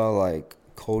it's about like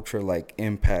culture, like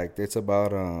impact. It's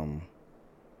about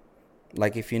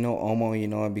like if you know Omo, you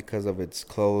know it because of its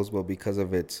clothes, but because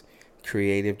of its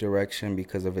creative direction,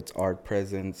 because of its art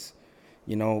presence.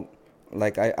 You know,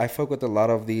 like I fuck with a lot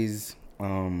of these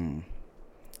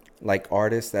like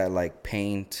artists that like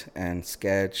paint and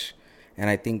sketch, and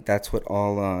I think that's what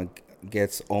all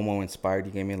gets Omo inspired.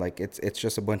 You get me? Like it's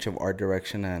just a bunch of art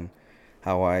direction and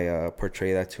how I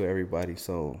portray that to everybody.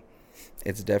 So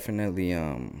it's definitely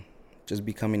just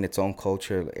becoming its own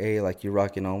culture. Like, hey, like you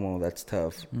rocking Omo, that's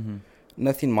tough. Mm-hmm.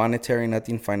 Nothing monetary,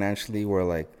 nothing financially where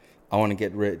like I want to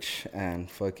get rich and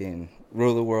fucking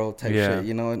rule the world type shit,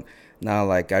 you know. Now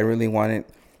like I really want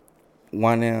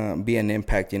to be an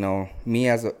impact, you know. Me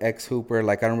as an ex hooper,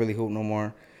 like I don't really hoop no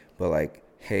more, but like,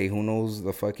 hey, who knows,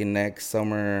 the fucking next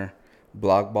summer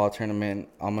block ball tournament,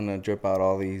 I'm gonna drip out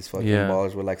all these fucking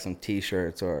balls with like some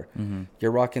t-shirts, or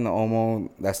you're rocking the Omo,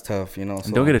 that's tough, you know.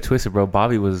 So don't get it twisted, bro.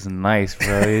 Bobby was nice,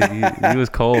 bro. he was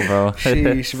cold, bro.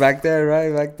 Sheesh, back there,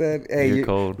 right? Back there. Hey, you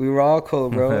cold. We were all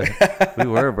cold, bro. We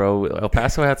were, bro. El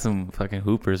Paso had some fucking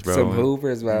hoopers, bro. Some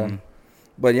hoopers, man.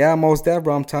 But yeah, most definitely,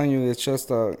 bro. I'm telling you, it's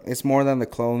just it's more than the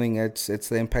clothing. It's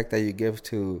the impact that you give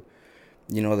to,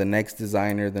 you know, the next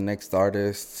designer, the next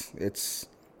artist. It's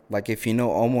like, if you know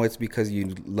Omo, it's because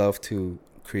you love to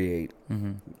create.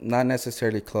 Mm-hmm. Not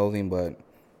necessarily clothing, but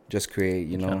just create,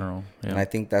 you know. General, yeah. And I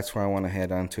think that's where I want to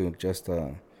head on to, just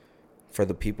for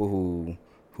the people who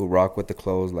rock with the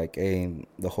clothes, like, hey,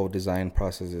 the whole design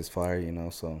process is fire, you know.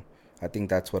 So I think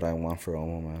that's what I want for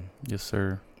Omo, man. Yes,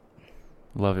 sir.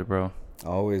 Love it, bro.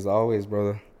 Always,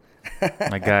 brother.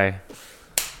 My guy.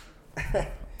 It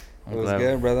was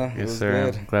good, brother. Yes, sir.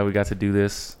 Good. I'm glad we got to do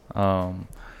this.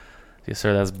 Yes,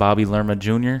 sir. That's Bobby Lerma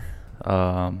Jr.,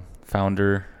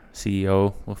 founder,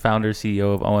 CEO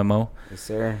of OMO. Yes,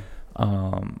 sir.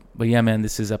 But yeah, man,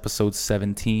 this is episode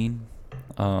 17,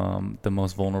 the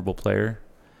most vulnerable player.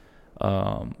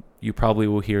 You probably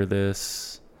will hear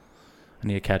this. I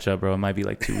need to catch up, bro. It might be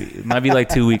like 2 weeks. It might be like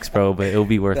 2 weeks, bro, but it'll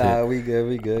be worth it. We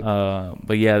good.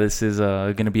 But yeah, this is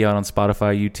gonna be out on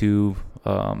Spotify, YouTube,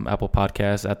 Apple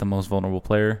Podcasts at the most vulnerable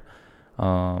player.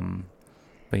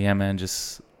 But yeah, man,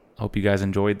 just hope you guys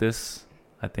enjoyed this.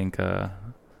 I think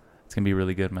it's gonna be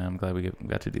really good, man. I'm glad we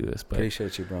got to do this. But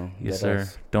appreciate you, bro. Yes, sir.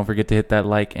 Don't forget to hit that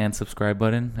like and subscribe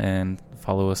button, and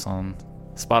follow us on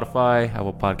Spotify,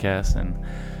 Apple Podcasts, and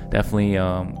definitely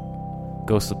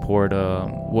go support.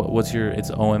 What's your? It's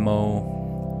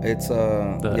OMO. It's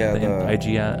the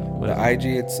IG at the IG.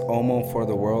 It's OMO for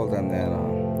the world, and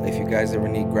then if you guys ever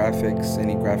need graphics,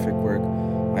 any graphic work,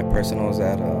 my personal is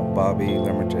at Bobby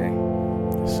Lerma Jr.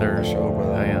 Yes, sir. For sure,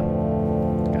 brother. Oh yeah.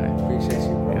 Okay. Appreciate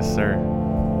you, bro. Yes, sir.